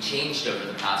totally changed over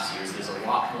the past years. There's a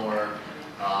lot more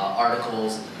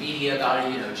articles in the media about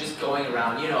it, just going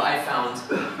around. I found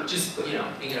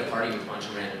being at a party with a bunch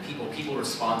of random people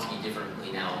respond to me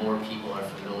differently now. More people are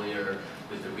familiar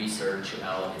with the research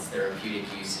about its therapeutic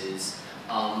uses.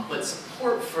 But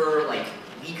support for fully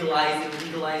legalizing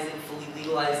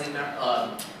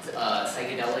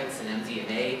psychedelics and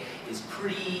MDMA is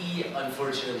pretty,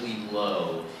 unfortunately,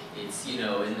 low. It's, in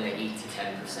the 8 to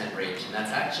 10% range, and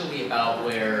that's actually about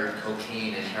where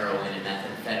cocaine and heroin and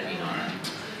methamphetamine are.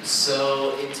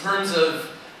 So in terms of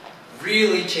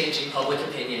really changing public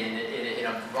opinion in a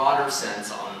a broader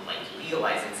sense on like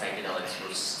legalizing psychedelics,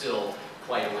 we're still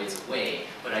quite a ways away.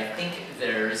 But I think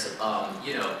there's,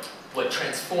 you know, what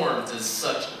Transform does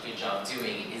such a good job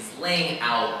doing is laying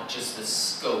out just the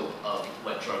scope of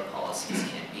what drug policies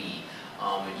can be.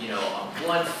 You know, on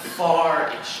one far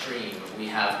extreme, we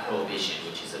have prohibition,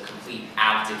 which is a complete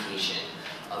abdication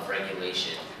of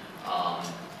regulation.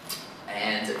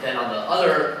 And then on the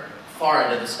other far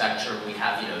end of the spectrum, we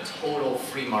have, you know, total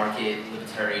free market,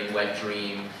 libertarian wet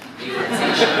dream,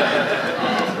 legalization,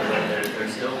 where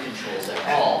there's no controls at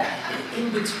all. And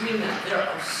in between that, there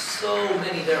are so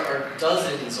many, there are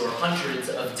dozens or hundreds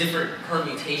of different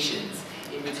permutations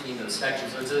in between those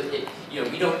spectrums. So you know,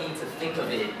 we don't need to think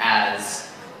of it as,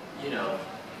 you know,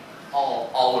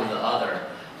 all or the other.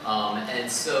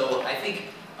 And so I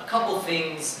think a couple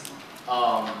things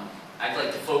I'd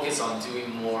like to focus on doing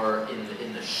more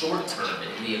in the short term,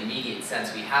 in the immediate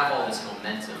sense. We have all this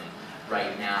momentum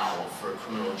right now for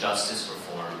criminal justice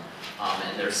reform,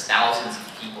 and there's thousands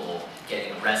of people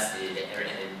getting arrested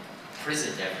and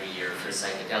imprisoned every year for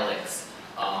psychedelics.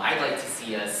 I'd like to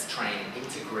see us try and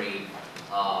integrate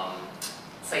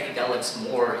psychedelics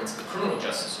more into the criminal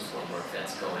justice reform work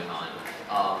that's going on.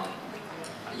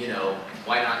 You know,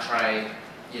 why not try,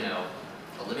 you know,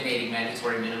 eliminating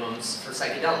mandatory minimums for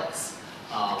psychedelics?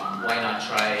 Why not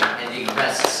try ending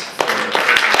arrests for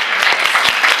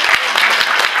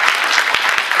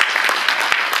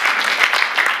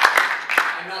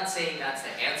I'm not saying that's the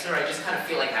answer, I just kind of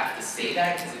feel like I have to say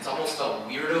that because it's almost felt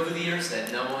weird over the years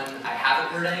that I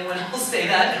haven't heard anyone else say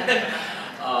that.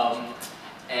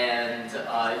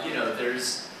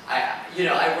 You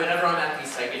know, whenever I'm at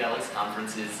these psychedelics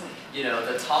conferences, you know,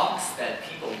 the talks that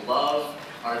people love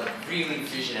are the really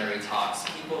visionary talks.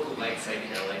 People who like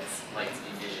psychedelics like to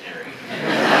be visionary.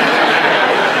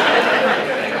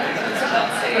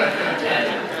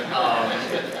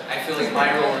 I feel like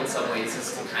my role in some ways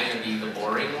is to kind of be the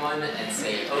boring one and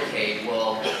say, okay,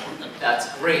 well,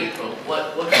 that's great, but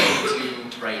what can we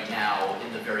do right now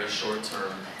in the very short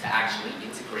term to actually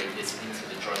integrate this into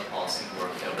the drug policy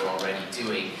work that we're already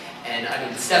doing? And I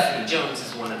mean, Stefanie Jones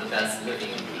is one of the best living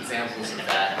examples of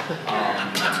that.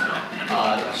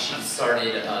 She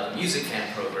started the Music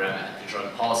Fan program at the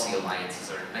Drug Policy Alliance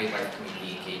as our Nightlife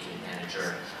Community Engagement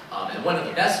Manager. And one of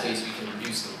the best ways we can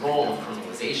reduce the role of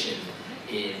criminalization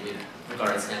with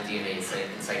regards to MDMA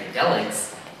and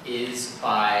psychedelics is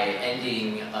by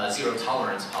ending zero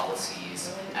tolerance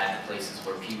policies at the places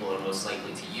where people are most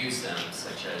likely to use them,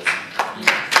 such as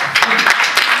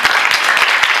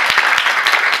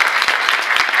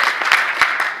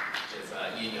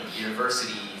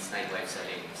universities, nightlife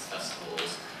settings,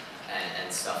 festivals,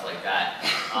 and stuff like that.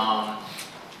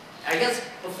 I guess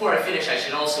before I finish, I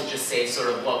should also just say sort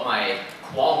of what my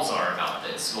qualms are about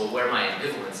this, or where my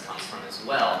ambivalence comes from as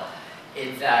well,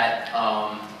 in that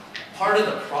part of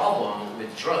the problem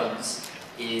with drugs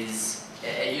is,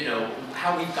 you know,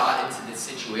 how we've got into this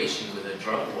situation with a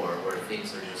drug war where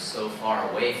things are just so far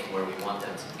away from where we want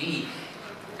them to be.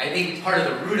 I think part of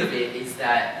the root of it is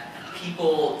that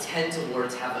people tend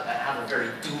towards have a very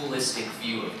dualistic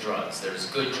view of drugs. There's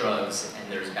good drugs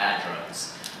and there's bad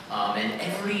drugs. And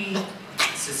every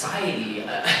society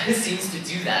seems to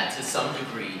do that to some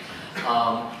degree.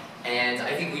 And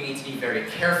I think we need to be very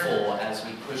careful as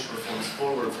we push reforms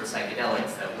forward for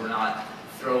psychedelics that we're not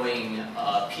throwing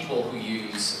people who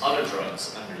use other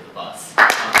drugs under the bus.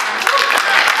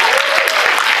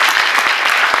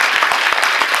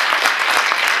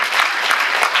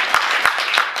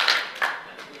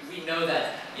 We know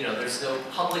that, you know, there's no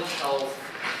public health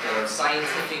or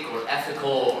scientific or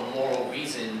ethical or moral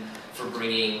reason for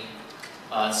bringing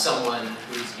someone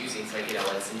who's using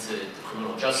psychedelics into the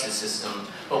criminal justice system,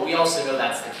 but we also know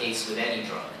that's the case with any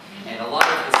drug. And a lot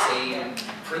of the same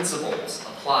principles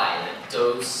apply, that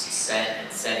dose, set,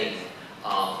 and setting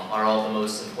are all the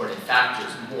most important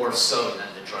factors, more so than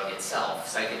the drug itself.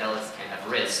 Psychedelics can have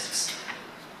risks.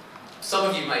 Some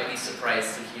of you might be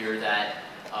surprised to hear that,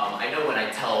 I know when I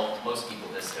tell most people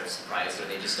this, they're surprised or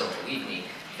they just don't believe me,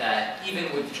 that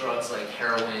even with drugs like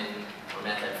heroin or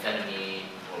methamphetamine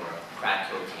or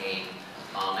crack cocaine,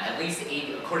 at least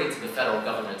according to the federal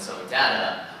government's own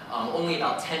data, only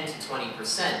about 10 to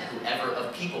 20%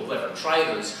 of people who ever try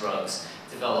those drugs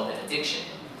develop an addiction.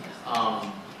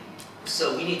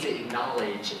 So we need to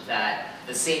acknowledge that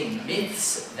the same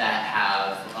myths that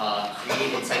have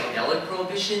created psychedelic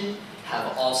prohibition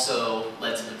have also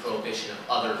led to the prohibition of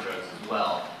other drugs as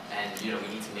well. And we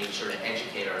need to make sure to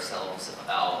educate ourselves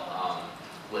about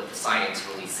what the science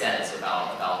really says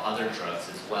about other drugs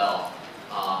as well.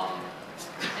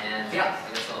 And yeah,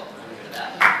 I guess I'll leave it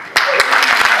at that.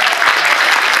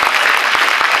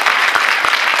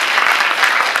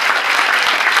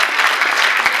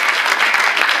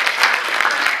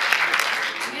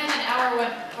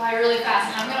 really fast,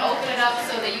 and I'm going to open it up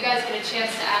so that you guys get a chance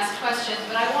to ask questions.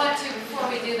 But I want to, before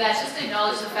we do that, just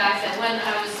acknowledge the fact that when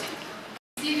I was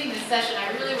conceiving this session, I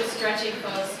really was stretching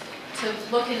folks to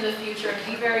look into the future and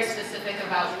be very specific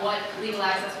about what legal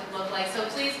access would look like. So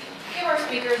please give our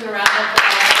speakers a round of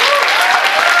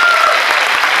applause.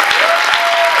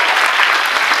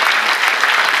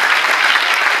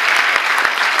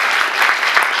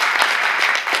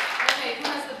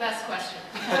 Best question.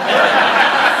 Oh,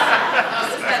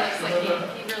 this guy looks like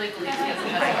he really believes he has the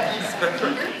best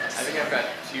question. I think I've got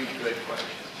two good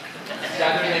questions.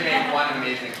 Definitely made one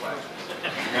amazing question.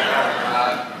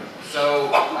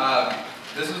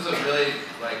 This was a really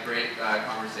great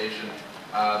conversation,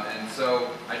 and so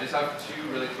I just have two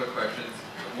really quick questions.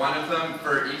 One of them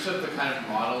for each of the kind of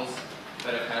models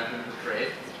that have kind of been portrayed.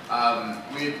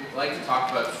 We'd like to talk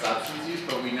about substance use,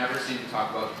 but we never seem to talk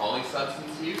about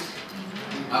polysubstance use.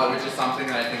 Which is something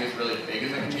that I think is really big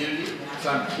in the community. So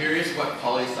I'm curious what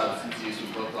polysubstance use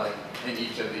would look like in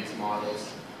each of these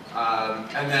models.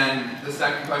 And then the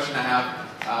second question I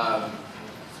have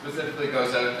specifically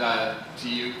goes out to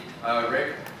you,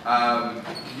 Rick.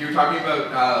 You were talking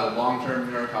about long-term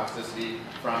neurotoxicity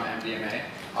from MDMA.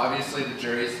 Obviously the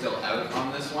jury is still out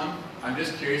on this one. I'm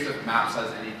just curious if MAPS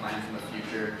has any plans in the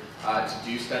future to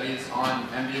do studies on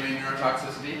MDMA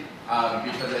neurotoxicity,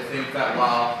 because I think that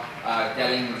while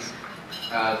getting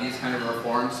these kind of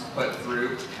reforms put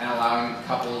through and allowing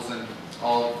couples and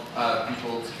all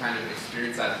people to kind of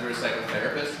experience that through a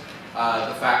psychotherapist,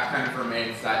 the fact kind of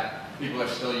remains that people are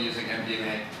still using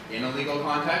MDMA in a legal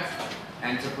context,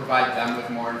 and to provide them with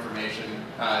more information,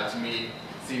 to me,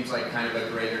 seems like kind of a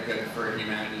greater good for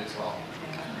humanity as well.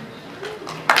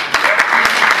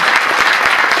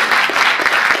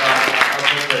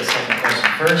 I'll take the second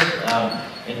question first.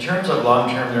 In terms of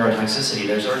long-term neurotoxicity,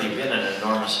 there's already been an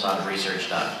enormous amount of research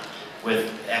done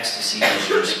with ecstasy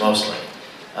users mostly.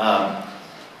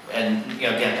 And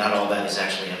again, not all that is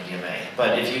actually MDMA.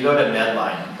 But if you go to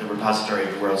Medline, the repository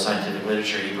of world scientific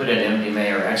literature, you put in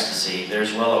MDMA or ecstasy,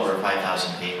 there's well over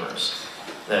 5,000 papers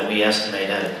that we estimate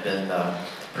have been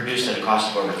produced at a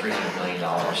cost of over $300 million.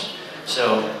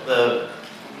 So the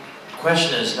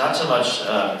question is not so much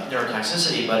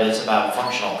neurotoxicity, but it's about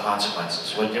functional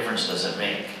consequences. What difference does it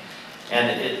make?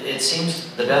 And it seems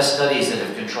the best studies that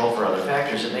have controlled for other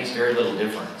factors, it makes very little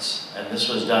difference. And this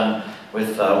was done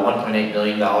with a $1.8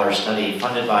 billion study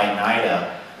funded by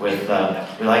NIDA with,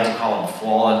 we like to call them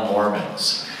fallen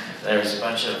Mormons. There's a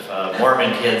bunch of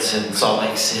Mormon kids in Salt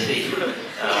Lake City,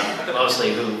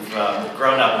 mostly who've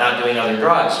grown up not doing other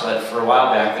drugs, but for a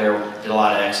while back there did a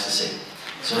lot of ecstasy.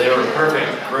 So they were a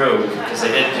perfect group because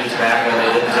they didn't do tobacco,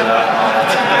 they didn't do alcohol, they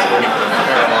didn't do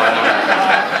marijuana.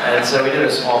 And so we did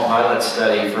a small pilot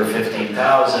study for $15,000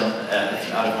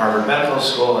 out of Harvard Medical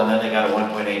School, and then they got a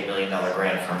 $1.8 million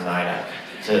grant from NIDA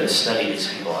to study these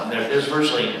people. And there's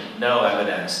virtually no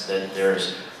evidence that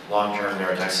there's long-term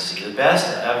neurotoxicity. The best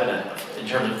evidence, in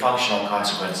terms of functional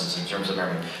consequences, in terms of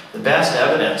memory, the best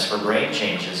evidence for brain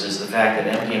changes is the fact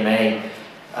that MDMA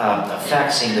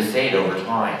effects seem to fade over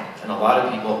time. And a lot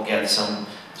of people get some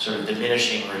sort of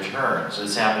diminishing returns.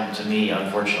 It's happened to me,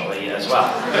 unfortunately, as well.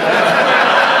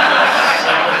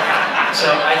 So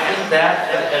I think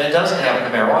that, and it doesn't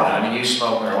happen to marijuana. I mean, you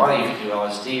smoke marijuana, you can do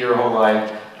LSD your whole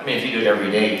life. I mean, if you do it every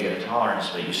day, you get a tolerance,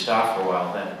 but you stop for a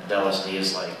while, then the LSD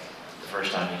is like the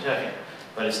first time you took it.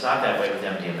 But it's not that way with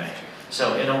MDMA.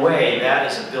 So in a way,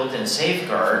 that is a built-in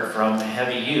safeguard from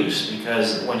heavy use,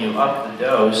 because when you up the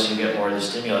dose, you get more of the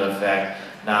stimulant effect,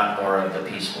 not more of the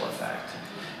peaceful effect.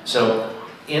 So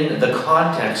in the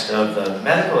context of the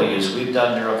medical use, we've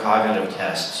done neurocognitive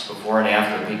tests before and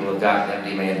after people have gotten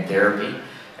MDMA in therapy,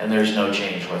 and there's no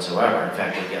change whatsoever. In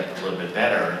fact, they get a little bit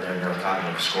better in their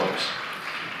neurocognitive scores.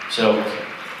 So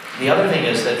the other thing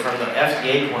is that from the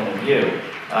FDA point of view,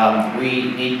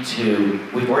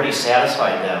 we've already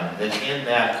satisfied them that in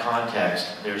that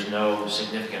context, there's no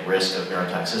significant risk of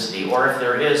neurotoxicity, or if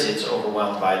there is, it's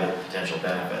overwhelmed by the potential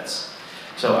benefits.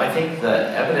 So I think the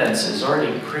evidence is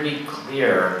already pretty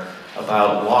clear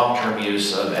about long-term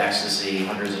use of ecstasy.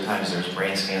 Hundreds of times there's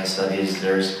brain scan studies,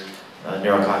 there's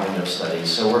neurocognitive studies.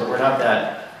 So we're not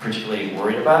that particularly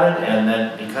worried about it, and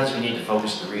then because we need to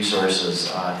focus the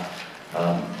resources on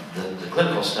the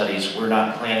clinical studies, we're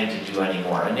not planning to do any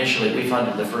more. Initially, we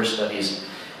funded the first studies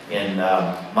in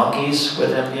monkeys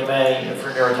with MDMA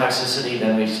for neurotoxicity,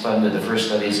 then we funded the first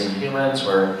studies in humans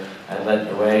where I led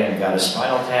the way and got a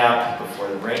spinal tap before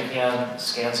the brain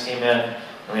scans came in. And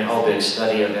we had a whole big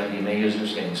study of MDMA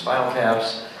users getting spinal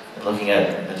taps and looking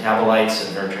at metabolites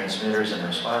and neurotransmitters in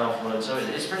their spinal fluid. So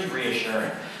it's pretty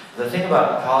reassuring. The thing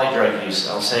about polydrug use,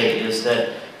 I'll say, is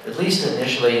that at least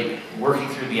initially, working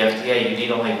through the FDA, you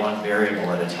need only one variable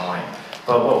at a time.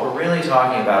 But what we're really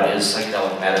talking about is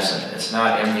psychedelic medicine. It's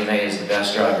not MDMA is the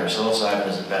best drug or psilocybin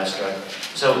is the best drug.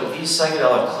 So these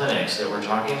psychedelic clinics that we're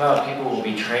talking about, people will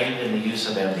be trained in the use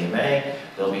of MDMA,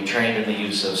 they'll be trained in the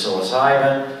use of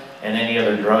psilocybin, and any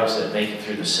other drugs that make it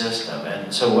through the system.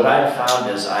 And so what I've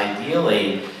found is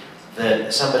ideally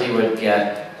that somebody would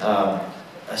get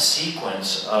a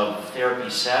sequence of therapy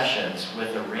sessions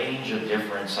with a range of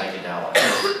different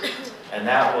psychedelics. And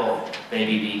that will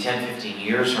maybe be 10, 15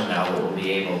 years from now that we'll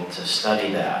be able to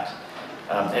study that.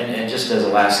 And just as a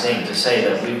last thing to say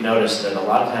that we've noticed that a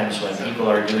lot of times when people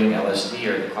are doing LSD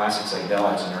or the classic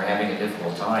psychedelics and are having a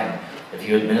difficult time, if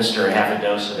you administer half a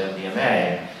dose of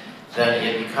MDMA, then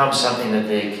it becomes something that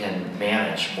they can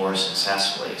manage more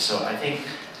successfully. So I think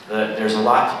that there's a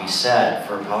lot to be said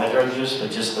for polydrug use, but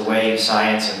just the way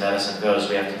science and medicine goes,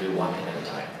 we have to do one thing at a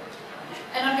time.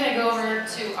 And I'm going to go over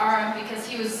to Aram because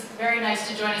he was very nice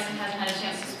to join us and hasn't had a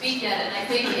chance to speak yet. And I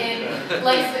think in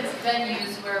licensed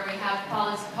venues where we have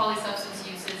polysubstance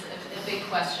use is a big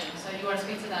question. So you want to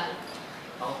speak to that?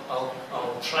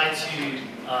 I'll try to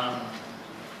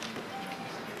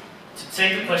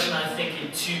take the question, I think,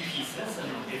 in two pieces. And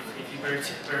if you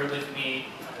bear with me,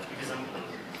 because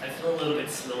I feel a little bit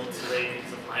slow today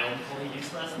because of my own poly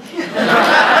use last night.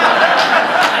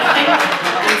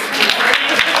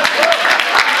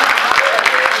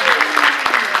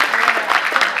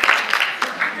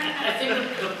 I think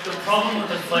it's the problem with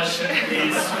the question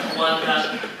is one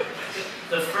that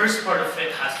the first part of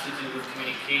it has to do with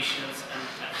communications and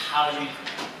how you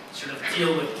sort of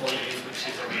deal with poly use, which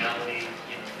is a reality,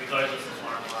 regardless of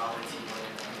our morality, whether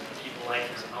people like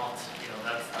it or not.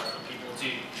 That's what people do.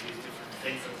 They do different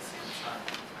things at the same time,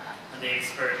 and they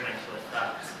experiment with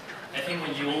that. I think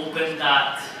when you open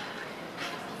that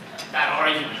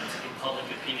argument in public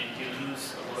opinion, you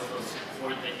lose a lot of those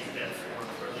support that you get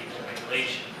for legal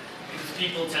regulation. Because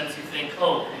people tend to think,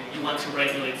 oh, you want to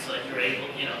regulate so that you're able,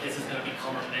 this is going to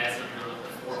become a mess and the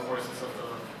four horses of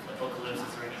the apocalypse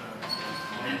are going to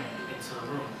come into the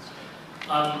room.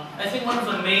 I think one of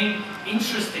the main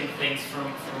interesting things from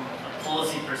a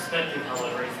policy perspective,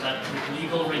 however, is that with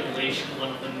legal regulation,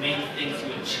 one of the main things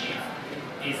you achieve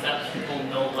is that people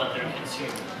know what they're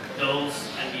consuming. Dose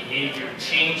and behavior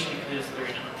change because they're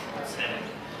in a controlled setting.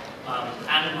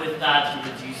 And with that,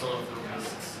 you reduce all of the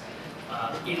risks.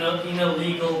 In a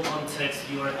legal context,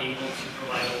 you are able to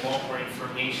provide a lot more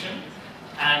information,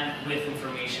 and with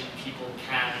information, people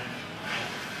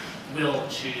will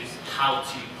choose how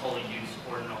to poly use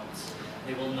or not.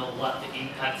 They will know what the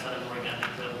impacts at an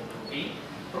organic level will be,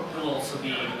 but will also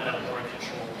be at a more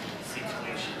controlled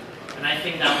situation. And I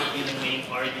think that would be the main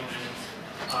argument,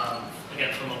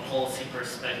 again, from a policy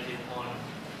perspective on,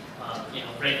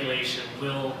 regulation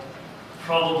will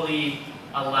probably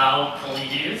allow poly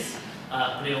use,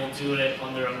 but it will do it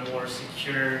under a more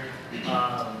secure and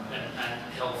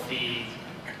healthy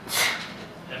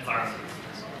environment.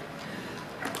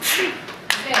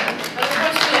 Okay, other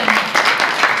question?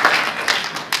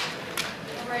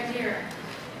 Right here.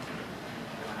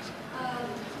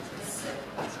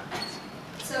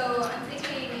 So I'm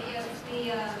thinking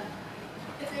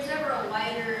if there's ever a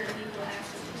wider legal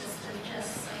access to than just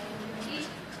psychotherapy,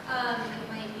 it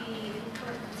might be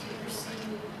important to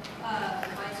pursue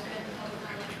widespread public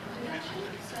knowledge production.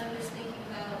 So I'm just thinking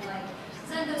about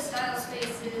Zendo style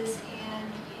spaces and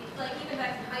even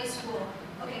back in high school.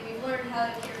 Okay, we've learned how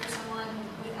to care for someone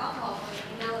with alcohol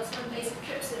poisoning. Now let's learn basic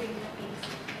trip sitting techniques.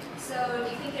 So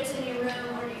do you think there's any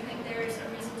room, or do you think there's a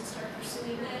reason to start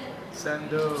pursuing that?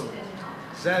 Zendo.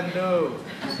 Zendo.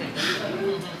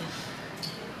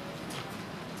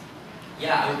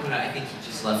 Yeah, I think he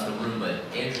just left the room, but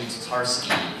Andrew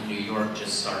Tatarsky in New York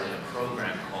just started a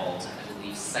program called, I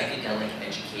believe, Psychedelic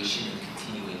Education and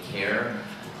Continuing Care,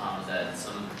 that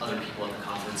some other people at the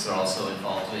conference are also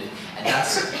involved with. And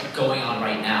that's going on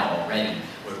right now already,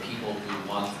 where people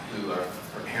who are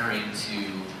preparing to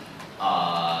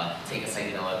take a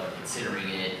psychedelic or considering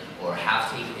it, or have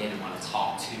taken it and want to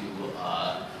talk to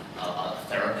a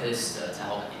therapist to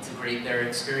help integrate their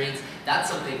experience. That's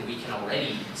something we can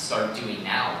already start doing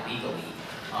now legally.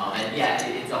 And yeah,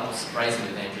 it's almost surprising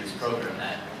with Andrew's program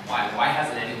that why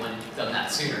hasn't anyone done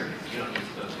that sooner? You don't need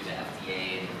to go through the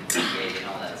FDA and the DEA and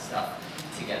all that stuff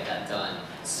to get that done.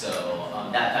 So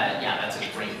that's a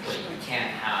great point. You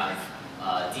can't have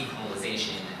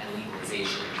decriminalization and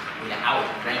legalization without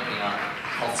ramping up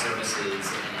health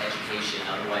services and education.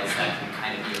 Otherwise, that can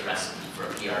kind of be a recipe for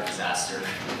a PR are a disaster.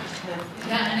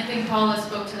 Yeah, and I think Paula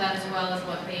spoke to that as well as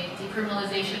what made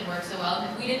decriminalization work so well.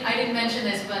 I didn't mention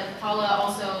this, but Paula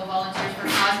also volunteers for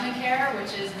Cosmic Care,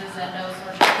 which is the Zendo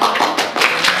sort of. I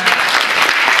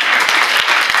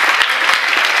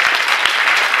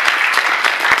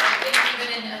think even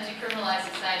in a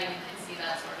decriminalized society, we can see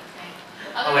that sort of thing.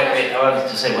 Oh, wait, I wanted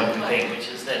to say one quick thing, which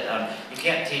is that you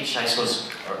can't teach high school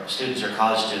students or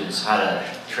college students how to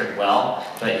trip well,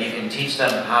 but you can teach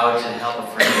them how to help a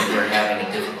friend if they're having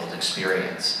a difficult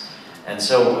experience. And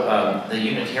so the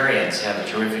Unitarians have a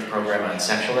terrific program on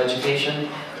sexual education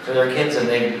for their kids, and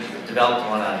they developed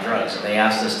one on drugs, and they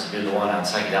asked us to do the one on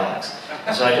psychedelics.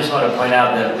 And so I just want to point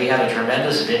out that we have a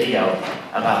tremendous video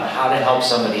about how to help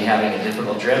somebody having a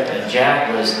difficult trip, and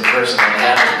Jack was the person that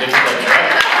had a difficult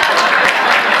trip.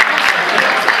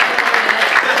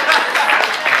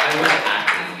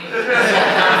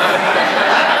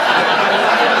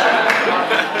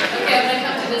 Okay, I'm going to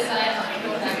come to this side.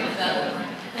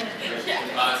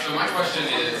 So my question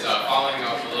is, following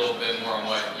up a little bit more on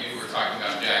what you were talking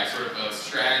about, Jack, sort of a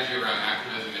strategy around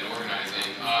activism and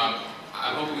organizing.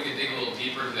 I'm hoping we can dig a little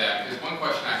deeper into that, because one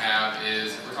question I have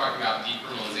is, if we're talking about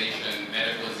decriminalization,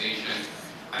 medicalization,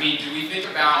 I mean, do we think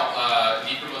about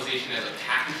decriminalization as a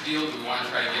package deal? Do we want to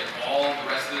try to get all the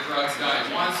rest of the drugs done at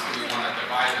once? Do we want to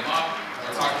divide them up?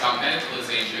 We're talking about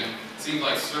medicalization. It seems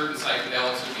like certain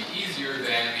psychedelics would be easier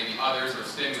than maybe others or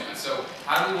stimulants. So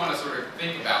how do we want to sort of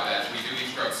think about that? Should we do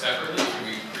each drug separately? Should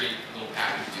we create little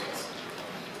package deals?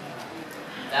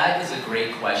 That is a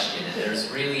great question, and there's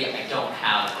really, I don't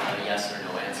have a yes or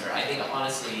no answer. I think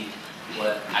honestly,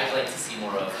 what I'd like to see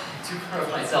more of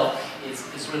myself is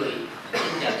really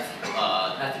in-depth,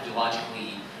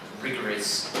 methodologically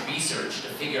rigorous research to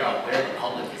figure out where the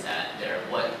public is at there,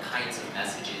 what kinds of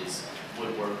messages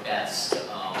would work best,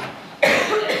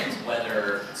 and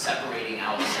whether separating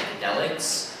out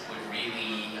psychedelics would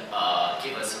really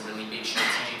give us a really big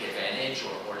strategic advantage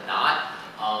or not.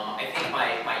 I think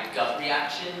my gut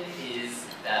reaction is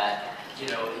that, you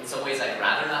know, in some ways I'd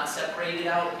rather not separate it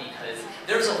out, because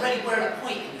we're at a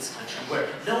point in this country where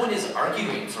no one is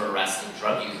arguing for arresting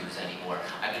drug users anymore.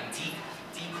 I mean,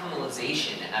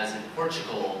 decriminalization, as in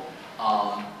Portugal,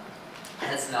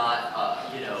 has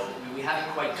not, you know, we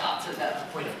haven't quite got to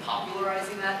that point of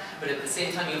popularizing that, but at the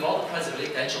same time, you have all the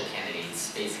presidential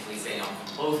candidates basically saying, on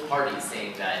both parties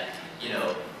saying that, you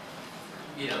know,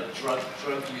 drug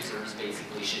users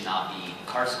basically should not be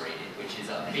incarcerated, which is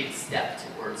a big step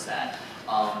towards that.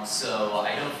 So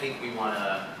I don't think we want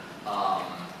to,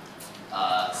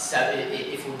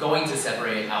 if we're going to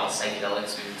separate out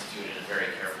psychedelics, we need to do it in a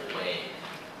very careful way.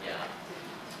 Yeah.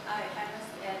 I must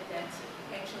add that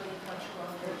actually in Portugal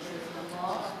there is the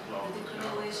law, the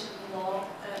decriminalization law,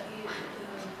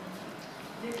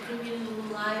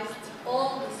 decriminalized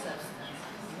all the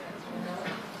substances, you know.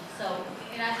 So,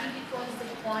 and I think it was the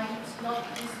point not to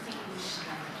distinguish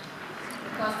them,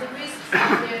 because the risks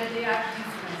out there, they are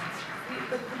different.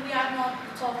 But we are not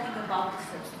talking about the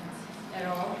substances at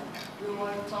all. We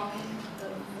were talking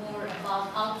more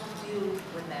about how to deal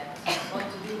with that, what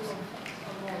to do on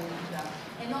all of that.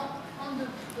 And on the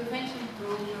prevention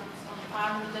programs, on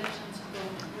harm reduction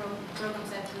programs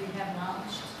that we have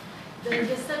launched,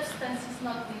 the substance is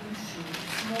not the issue.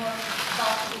 It's more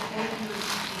about the behavior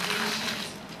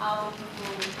motivations, how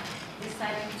people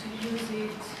deciding to use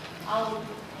it,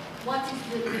 what is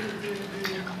the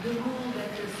rule that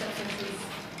the substances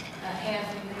have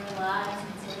in their lives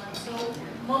and so on. So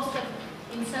most of,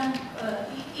 in some,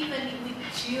 even with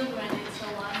children and so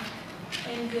on,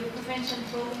 in the prevention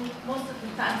program, most of the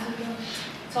times we don't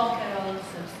talk at all of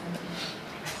substances,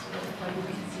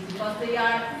 because they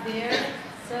are there.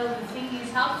 So the thing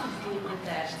is how to deal with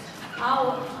that,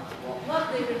 what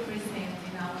they represent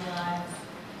in our lives.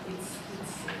 It's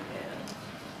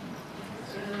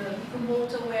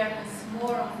promote awareness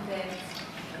more on that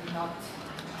and not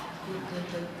the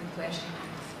question.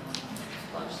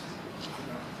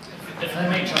 If I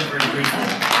may jump very briefly.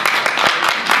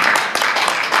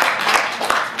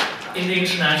 In the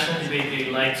international debate,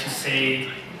 they like to say,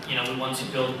 you know, we want to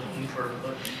build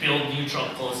new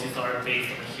drug policies that are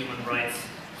based on a human rights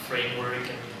framework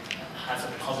and has a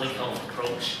public health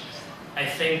approach. I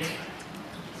think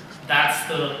that's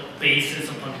the basis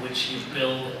upon which you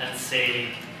build and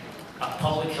say a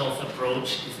public health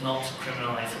approach is not to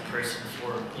criminalize a person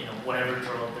for, you know, whatever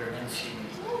drug they're consuming.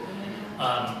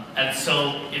 And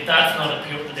so if that's not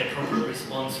the appropriate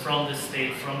response from the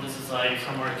state, from the society,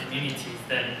 from our communities,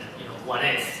 then, you know, what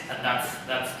is? And that's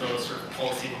the sort of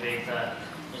policy debate that,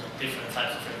 you know, different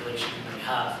types of regulation we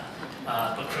have.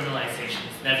 But criminalization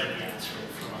is never the answer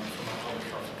from a public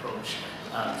health approach.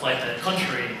 quite the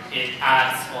contrary, it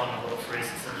adds on a lot of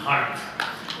risks and harms.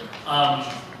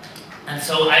 And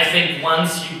so I think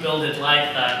once you build it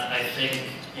like that, I think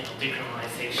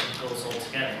decriminalization goes all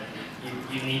together.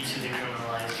 You need to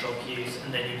decriminalize drug use,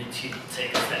 and then you need to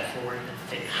take a step forward and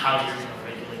think how you're going to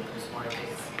regulate those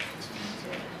markets.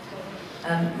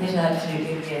 Yes, I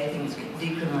absolutely agree. I think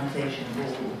decriminalisation of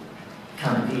all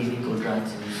currently illegal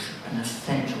drugs is an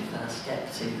essential first step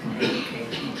so you can educate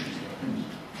and treat the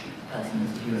person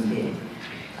as a human being.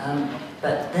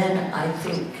 But then I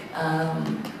think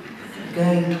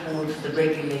going towards the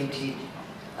regulated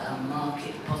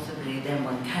market, possibly then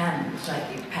one can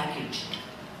slightly package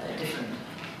different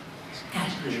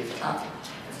categories up.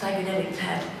 Psychedelics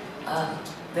have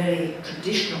very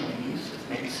traditional use of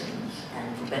medicines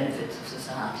and for benefits of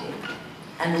society,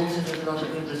 and also there's a lot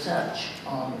of good research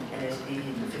on LSD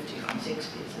in the 50s and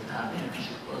 60s of how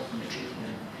beneficial it was in the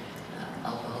treatment of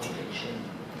alcohol addiction,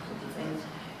 sorts of things.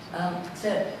 So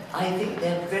I think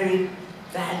they're very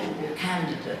valuable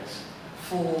candidates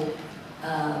for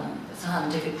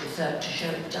scientific research to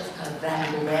show just how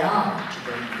valuable they are to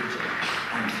the individual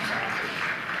and society.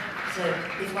 So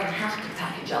if one has to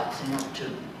package up so not to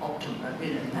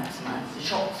maximize the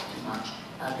shots too much,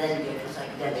 then go for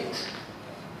psychedelics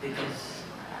because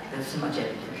there's so much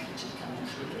evidence which is coming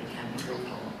through that can be built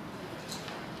on.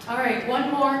 All right, one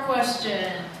more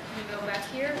question. We go back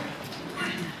here.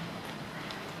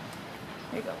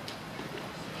 There you go.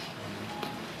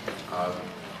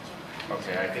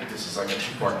 Okay, I think this is like a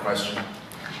two-part question,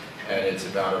 and it's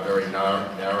about a very narrow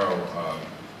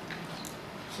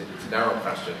it's a narrow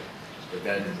question, but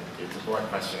then it's a broad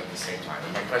question at the same time.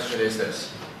 And my question is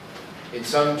this: in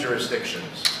some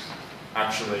jurisdictions,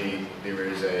 actually, there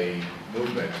is a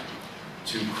movement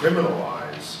to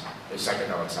criminalize a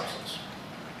psychedelic substance,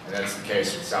 and that's the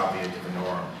case with Salvia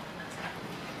divinorum.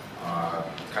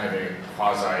 Kind of a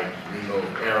quasi-legal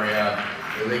area,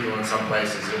 illegal in some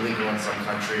places, illegal in some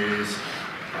countries,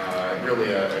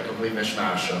 really a complete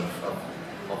mishmash of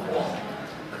law.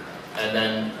 And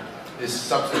then this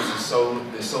substance is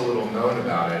there's so little known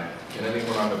about it. Can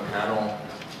anyone on the panel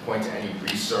point to any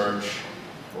research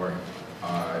or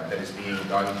that is being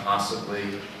done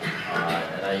possibly?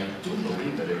 And I do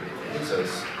believe that it is a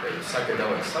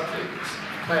psychedelic substance.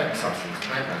 Plant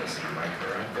medicine, am I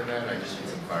correct in that? I just need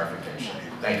some clarification.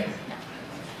 Thank you.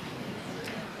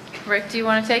 Rick, do you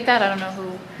want to take that? I don't know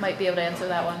who might be able to answer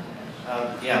that one.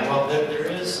 Yeah, well, there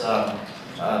is,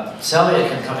 salvia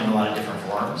can come in a lot of different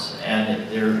forms,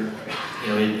 and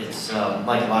it's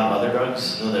like a lot of other drugs,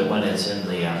 so that when it's in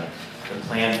the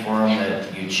plant form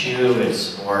that you chew,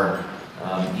 it's more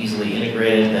easily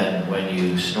integrated than when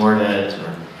you snort it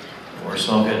or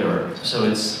smoke it, so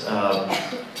it's,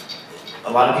 a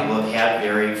lot of people have had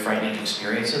very frightening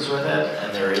experiences with it,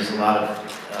 and there is a lot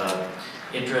of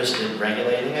interest in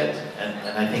regulating it, and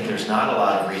I think there's not a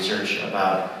lot of research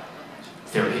about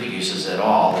therapeutic uses at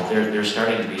all. There's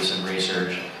starting to be some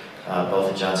research, both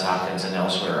at Johns Hopkins and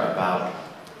elsewhere, about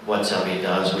what salvia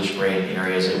does, which brain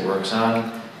areas it works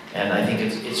on, and I think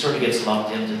it sort of gets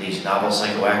lumped into these novel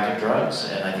psychoactive drugs,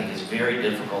 and I think it's very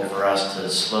difficult for us to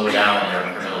slow down their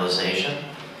criminalization.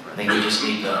 I think we just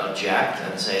need to object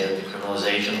and say that the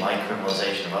criminalization, like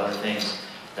criminalization of other things,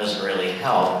 doesn't really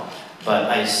help. But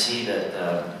I see that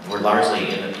we're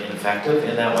largely ineffective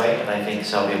in that way, and I think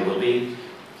salvia will be,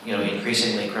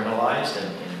 increasingly criminalized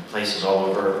in places all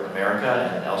over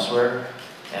America and elsewhere.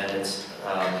 And it's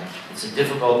a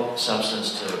difficult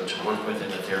substance to work with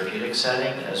in a therapeutic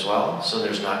setting as well. So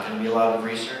there's not going to be a lot of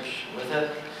research with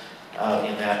it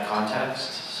in that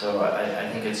context. So I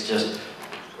think it's just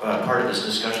part of this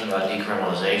discussion about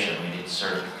decriminalization. We need to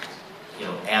sort of,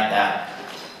 add that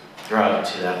drug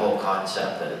to that whole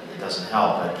concept that it doesn't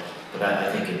help, but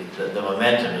I think the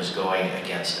momentum is going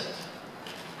against it.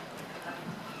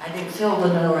 I think silver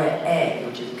A,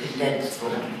 which is a condensed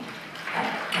form,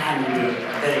 can be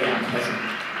very unpleasant.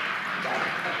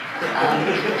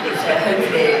 So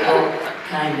hopefully it will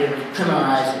kind of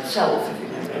criminalise itself, if you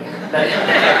know what I mean.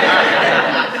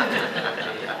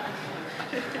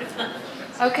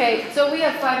 Okay, so we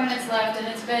have 5 minutes left, and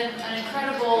it's been an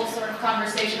incredible sort of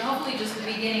conversation, hopefully just the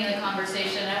beginning of the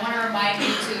conversation. I want to remind you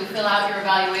to fill out your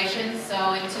evaluations,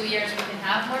 so in 2 years we can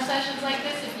have more sessions like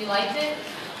this if you liked it.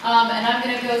 And I'm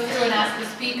going to go through and ask the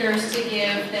speakers to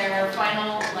give their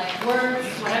final words,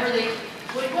 whatever you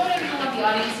want the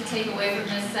audience to take away from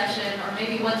this session, or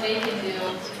maybe what they can do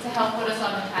to help put us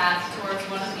on the path towards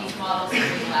one of these models of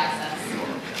legal access.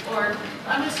 Or,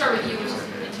 I'm going to start with you, which is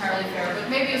entirely fair, but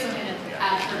maybe it's something to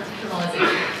add for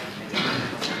decriminalization.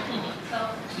 So,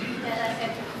 as I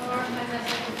said before,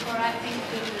 I think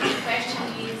the question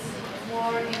is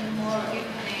more and more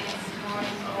evidence, more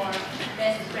and more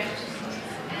best practices,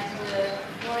 and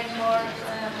more and more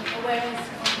awareness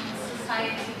on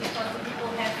society, because the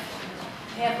people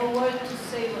have a word to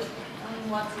say on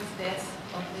what is best,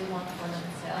 what they want for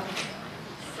themselves.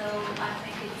 So I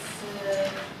think it's,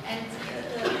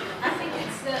 I think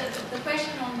it's the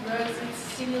question on drugs is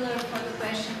similar for the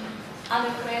question,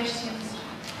 other questions,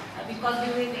 because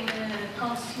we live in a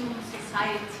consumer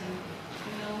society.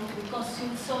 You know, we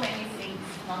consume so many things,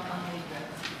 not only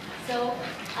drugs. So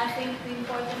I think the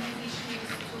important issue is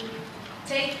to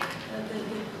take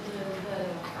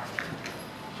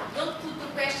don't put the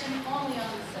question only on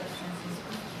the substances,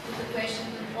 put the question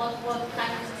what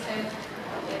kind of society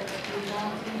that we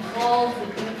want to involve the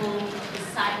people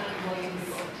deciding what is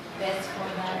best for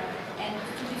them, and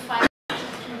to define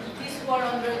this war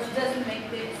on drugs doesn't make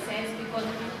sense because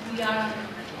we are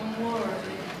on war.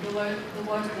 The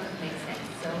war doesn't make sense.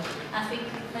 So I think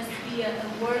it must be a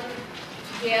work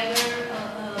together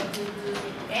with the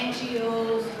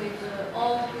NGOs, with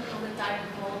all people that are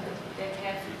involved, that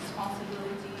have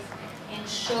responsibilities, and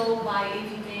show by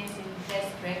evidence and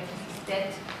best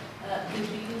practices that the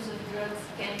use of drugs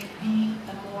can be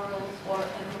a moral or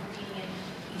an opinion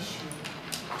issue.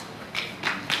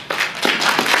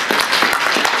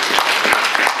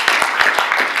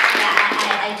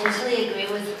 Yeah, I totally agree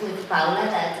with Paula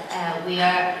that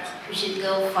we should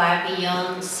go far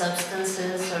beyond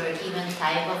substances or even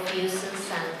type of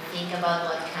uses and think about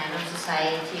what kind of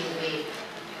society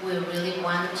we really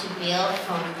want to build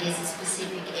from this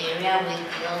specific area we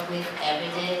deal with every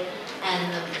day.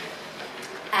 And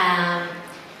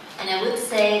I would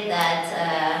say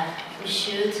that we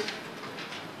should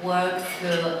work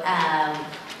through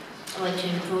to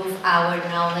improve our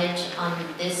knowledge on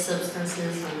these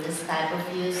substances, on this type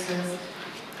of uses,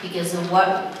 because the war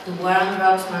on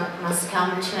drugs must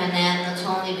come to an end, not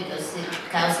only because it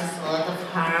causes a lot of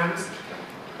harms,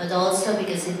 but also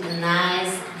because it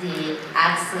denies the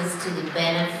access to the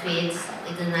benefits,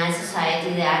 it denies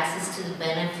society the access to the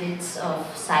benefits of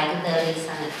psychedelics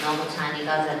and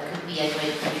ethnobotanicals that could be a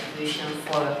great contribution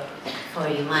for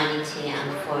humanity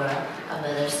and for a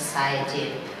better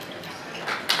society.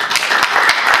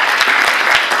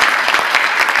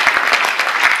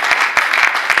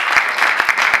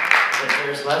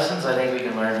 There's lessons I think we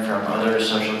can learn from other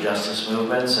social justice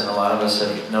movements, and a lot of us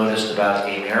have noticed about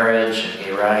gay marriage and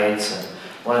gay rights, and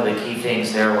one of the key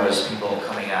things there was people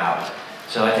coming out.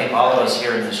 So I think all of us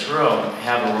here in this room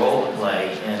have a role to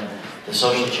play in the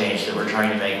social change that we're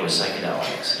trying to make with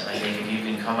psychedelics. And I think if you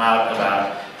can come out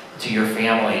about to your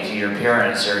family, to your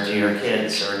parents, or to your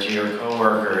kids, or to your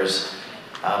coworkers.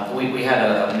 We had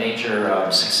a major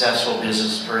successful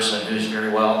business person who's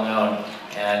very well known,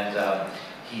 and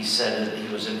he said that he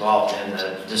was involved in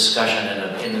the discussion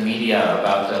in the media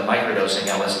about microdosing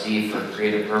LSD for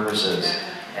creative purposes,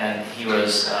 and he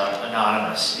was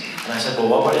anonymous. And I said, well,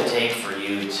 what would it take for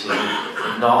you to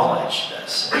acknowledge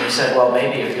this? And he said, well,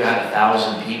 maybe if you had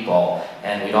 1,000 people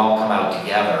and we'd all come out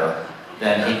together,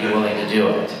 then he'd be willing to do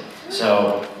it.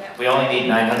 So we only need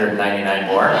 999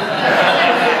 more,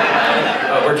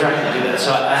 but we're trying to do that.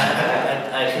 So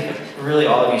I think really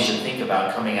all of you should think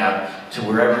about coming out to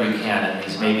wherever you can in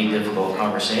these maybe difficult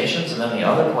conversations. And then the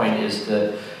other point is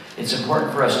that it's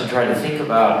important for us to try to think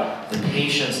about the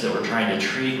patients that we're trying to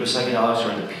treat with psychedelics,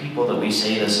 or the people that we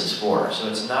say this is for. So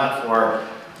it's not for,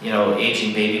 you know,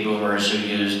 aging baby boomers who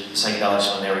used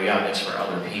psychedelics when they were young. It's for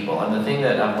other people. And the thing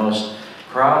that I'm most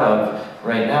proud of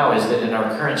right now is that in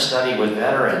our current study with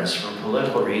veterans, for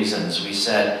political reasons, we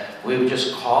said we would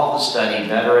just call the study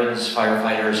Veterans,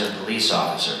 Firefighters, and Police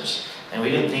Officers. And we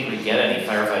didn't think we'd get any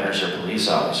firefighters or police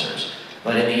officers.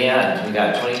 But in the end, we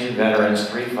got 22 veterans,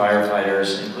 3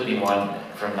 firefighters, including one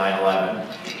from 9/11,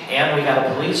 and we got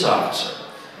a police officer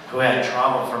who had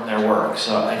trauma from their work.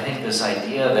 So I think this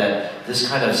idea that this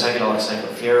kind of psychedelic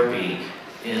psychotherapy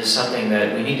is something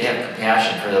that we need to have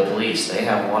compassion for the police. They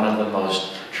have one of the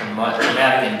most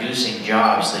traumatic-inducing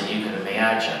jobs that you can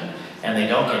imagine, and they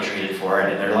don't get treated for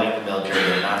it, and they're like the military,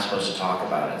 they're not supposed to talk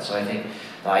about it. So I think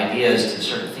the idea is to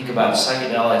sort of think about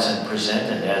psychedelics and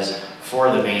present it as for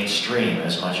the mainstream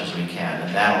as much as we can,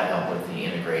 and that'll help with the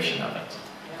integration of it.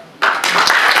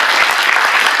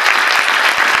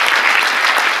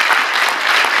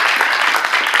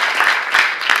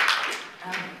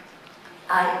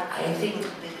 I think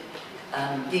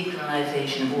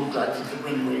decriminalization of all drugs is a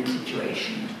win-win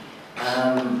situation.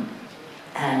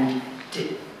 And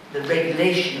the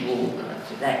regulation of all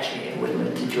drugs is actually a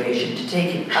win-win situation, to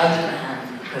take it out of the hands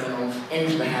of the criminals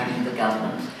into the hands of the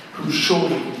government, who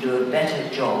surely can do a better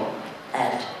job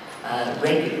at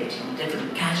regulating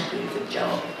different categories of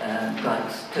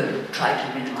drugs to try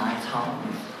to minimize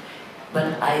harm.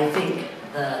 But I think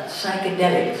the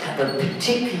psychedelics have a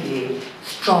particularly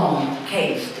strong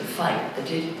case to fight, that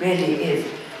it really is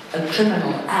a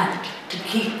criminal act to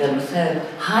keep them so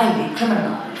highly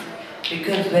criminalized,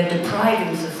 because we're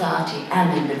depriving society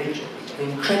and individuals of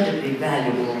incredibly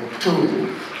valuable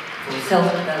tools for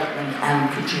self-development and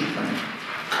for treatment.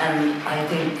 And I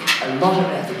think a lot of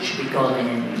effort should be gone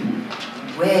in.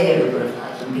 Way over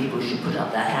 1,000 people should put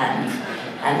up their hands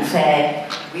and say,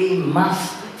 we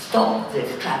must stop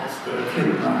this travesty of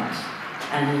human rights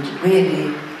and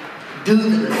really do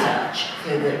the research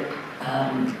so that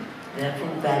their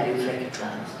full value is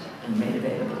recognized and made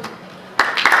available.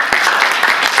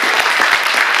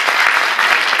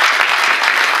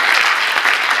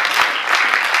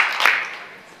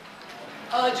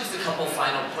 Just a couple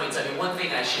final points. I mean, one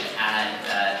thing I should add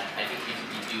that I think we could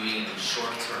be doing in the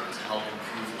short term to help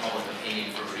improve public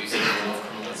opinion for reducing the role of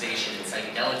criminalization in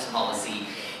psychedelics policy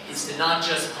is to not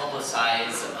just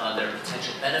publicize their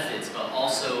potential benefits, but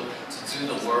also to do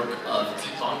the work of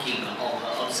debunking all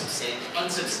the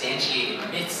unsubstantiated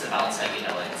myths about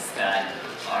psychedelics that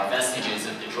are vestiges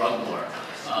of the drug war.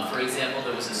 For example,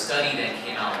 there was a study that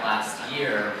came out last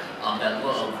year,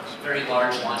 a very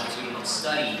large longitudinal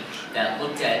study that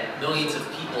looked at millions of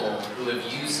people who have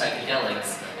used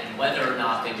psychedelics and whether or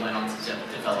not they went on to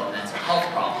develop mental health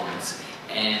problems.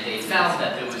 And they found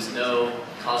that there was no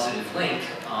causative link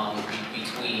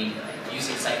between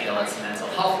using psychedelics and mental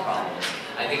health problems.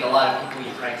 I think a lot of people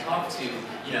you try to talk to,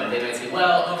 they might say,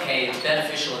 well, okay, it's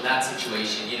beneficial in that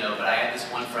situation, but I had this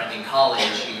one friend in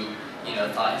college who,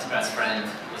 thought his best friend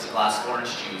was a glass of orange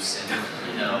juice, and,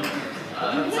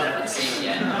 it's never the same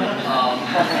again.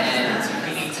 And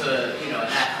we need to, and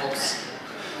that helps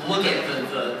look at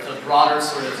the broader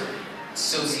sort of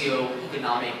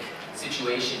socioeconomic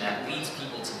situation that leads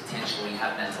people to potentially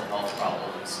have mental health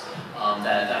problems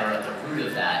that are at the root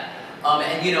of that.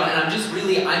 And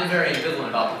I'm very ambivalent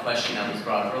about the question that was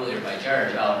brought up earlier by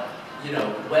Jared about,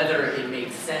 whether it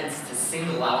makes sense to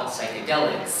single out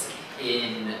psychedelics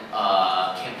in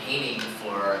campaigning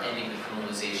for ending the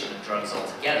criminalization of drugs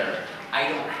altogether. I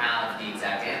don't have the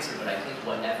exact answer, but I think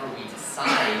whatever we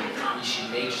decide, we should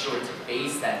make sure to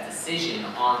base that decision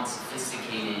on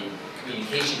sophisticated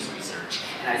communications research.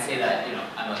 And I say that,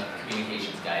 I'm a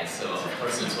communications guy, so of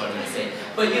course that's what I'm going to say.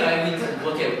 But, I need to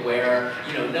look at where,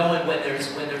 knowing when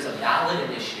there's a valid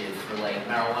initiative for like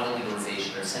marijuana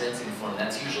legalization or sentencing reform,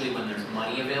 that's usually when there's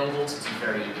money available to do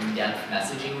very in-depth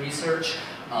messaging research.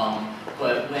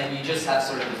 But when you just have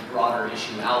sort of this broader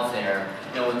issue out there,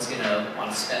 no one's going to want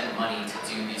to spend money to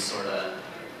do these sort of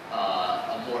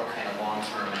more kind of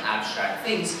long-term abstract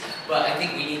things. But I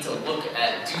think we need to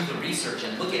do the research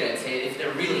and look at it and say if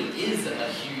there really is a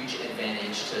huge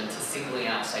advantage to singling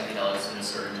out psychedelics in a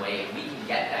certain way, and we can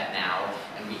get that now,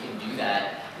 and we can do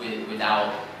that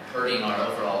without hurting our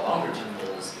overall longer-term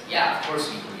goals. Yeah, of course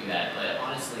we can do that, but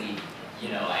honestly,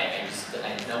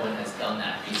 no one has done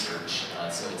that research,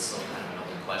 so it's still kind of an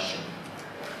open question.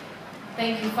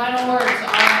 Thank you. Final words.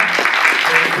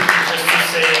 Just to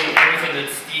say, everything that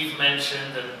Steve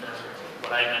mentioned and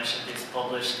what I mentioned is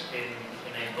published in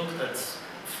a book that's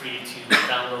free to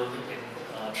download in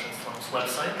Transform's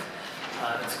website.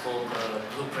 It's called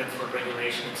Blueprint for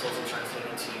Regulation. It's also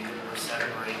translated to over 7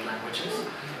 or 8 languages.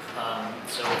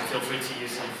 So feel free to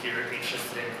use it if you're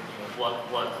interested in what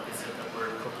is it that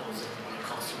we're proposing when it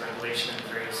comes to regulation in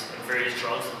various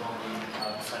drugs, among the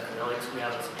psychedelics. We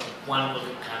have one look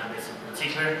at cannabis in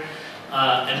particular.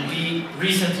 And we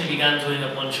recently began doing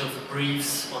a bunch of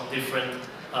briefs on different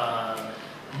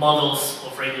models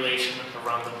of regulation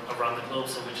around the globe.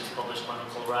 So we just published one in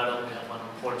Colorado, we have one in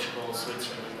Portugal,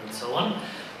 Switzerland, and so on.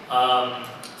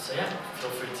 So yeah,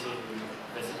 feel free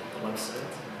to visit the website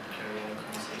and carry on the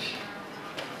conversation.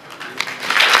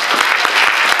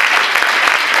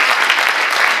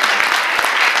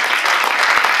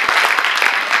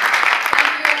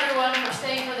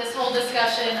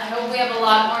 Discussion. I hope we have a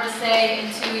lot more to say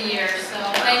in 2 years, so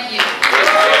thank you.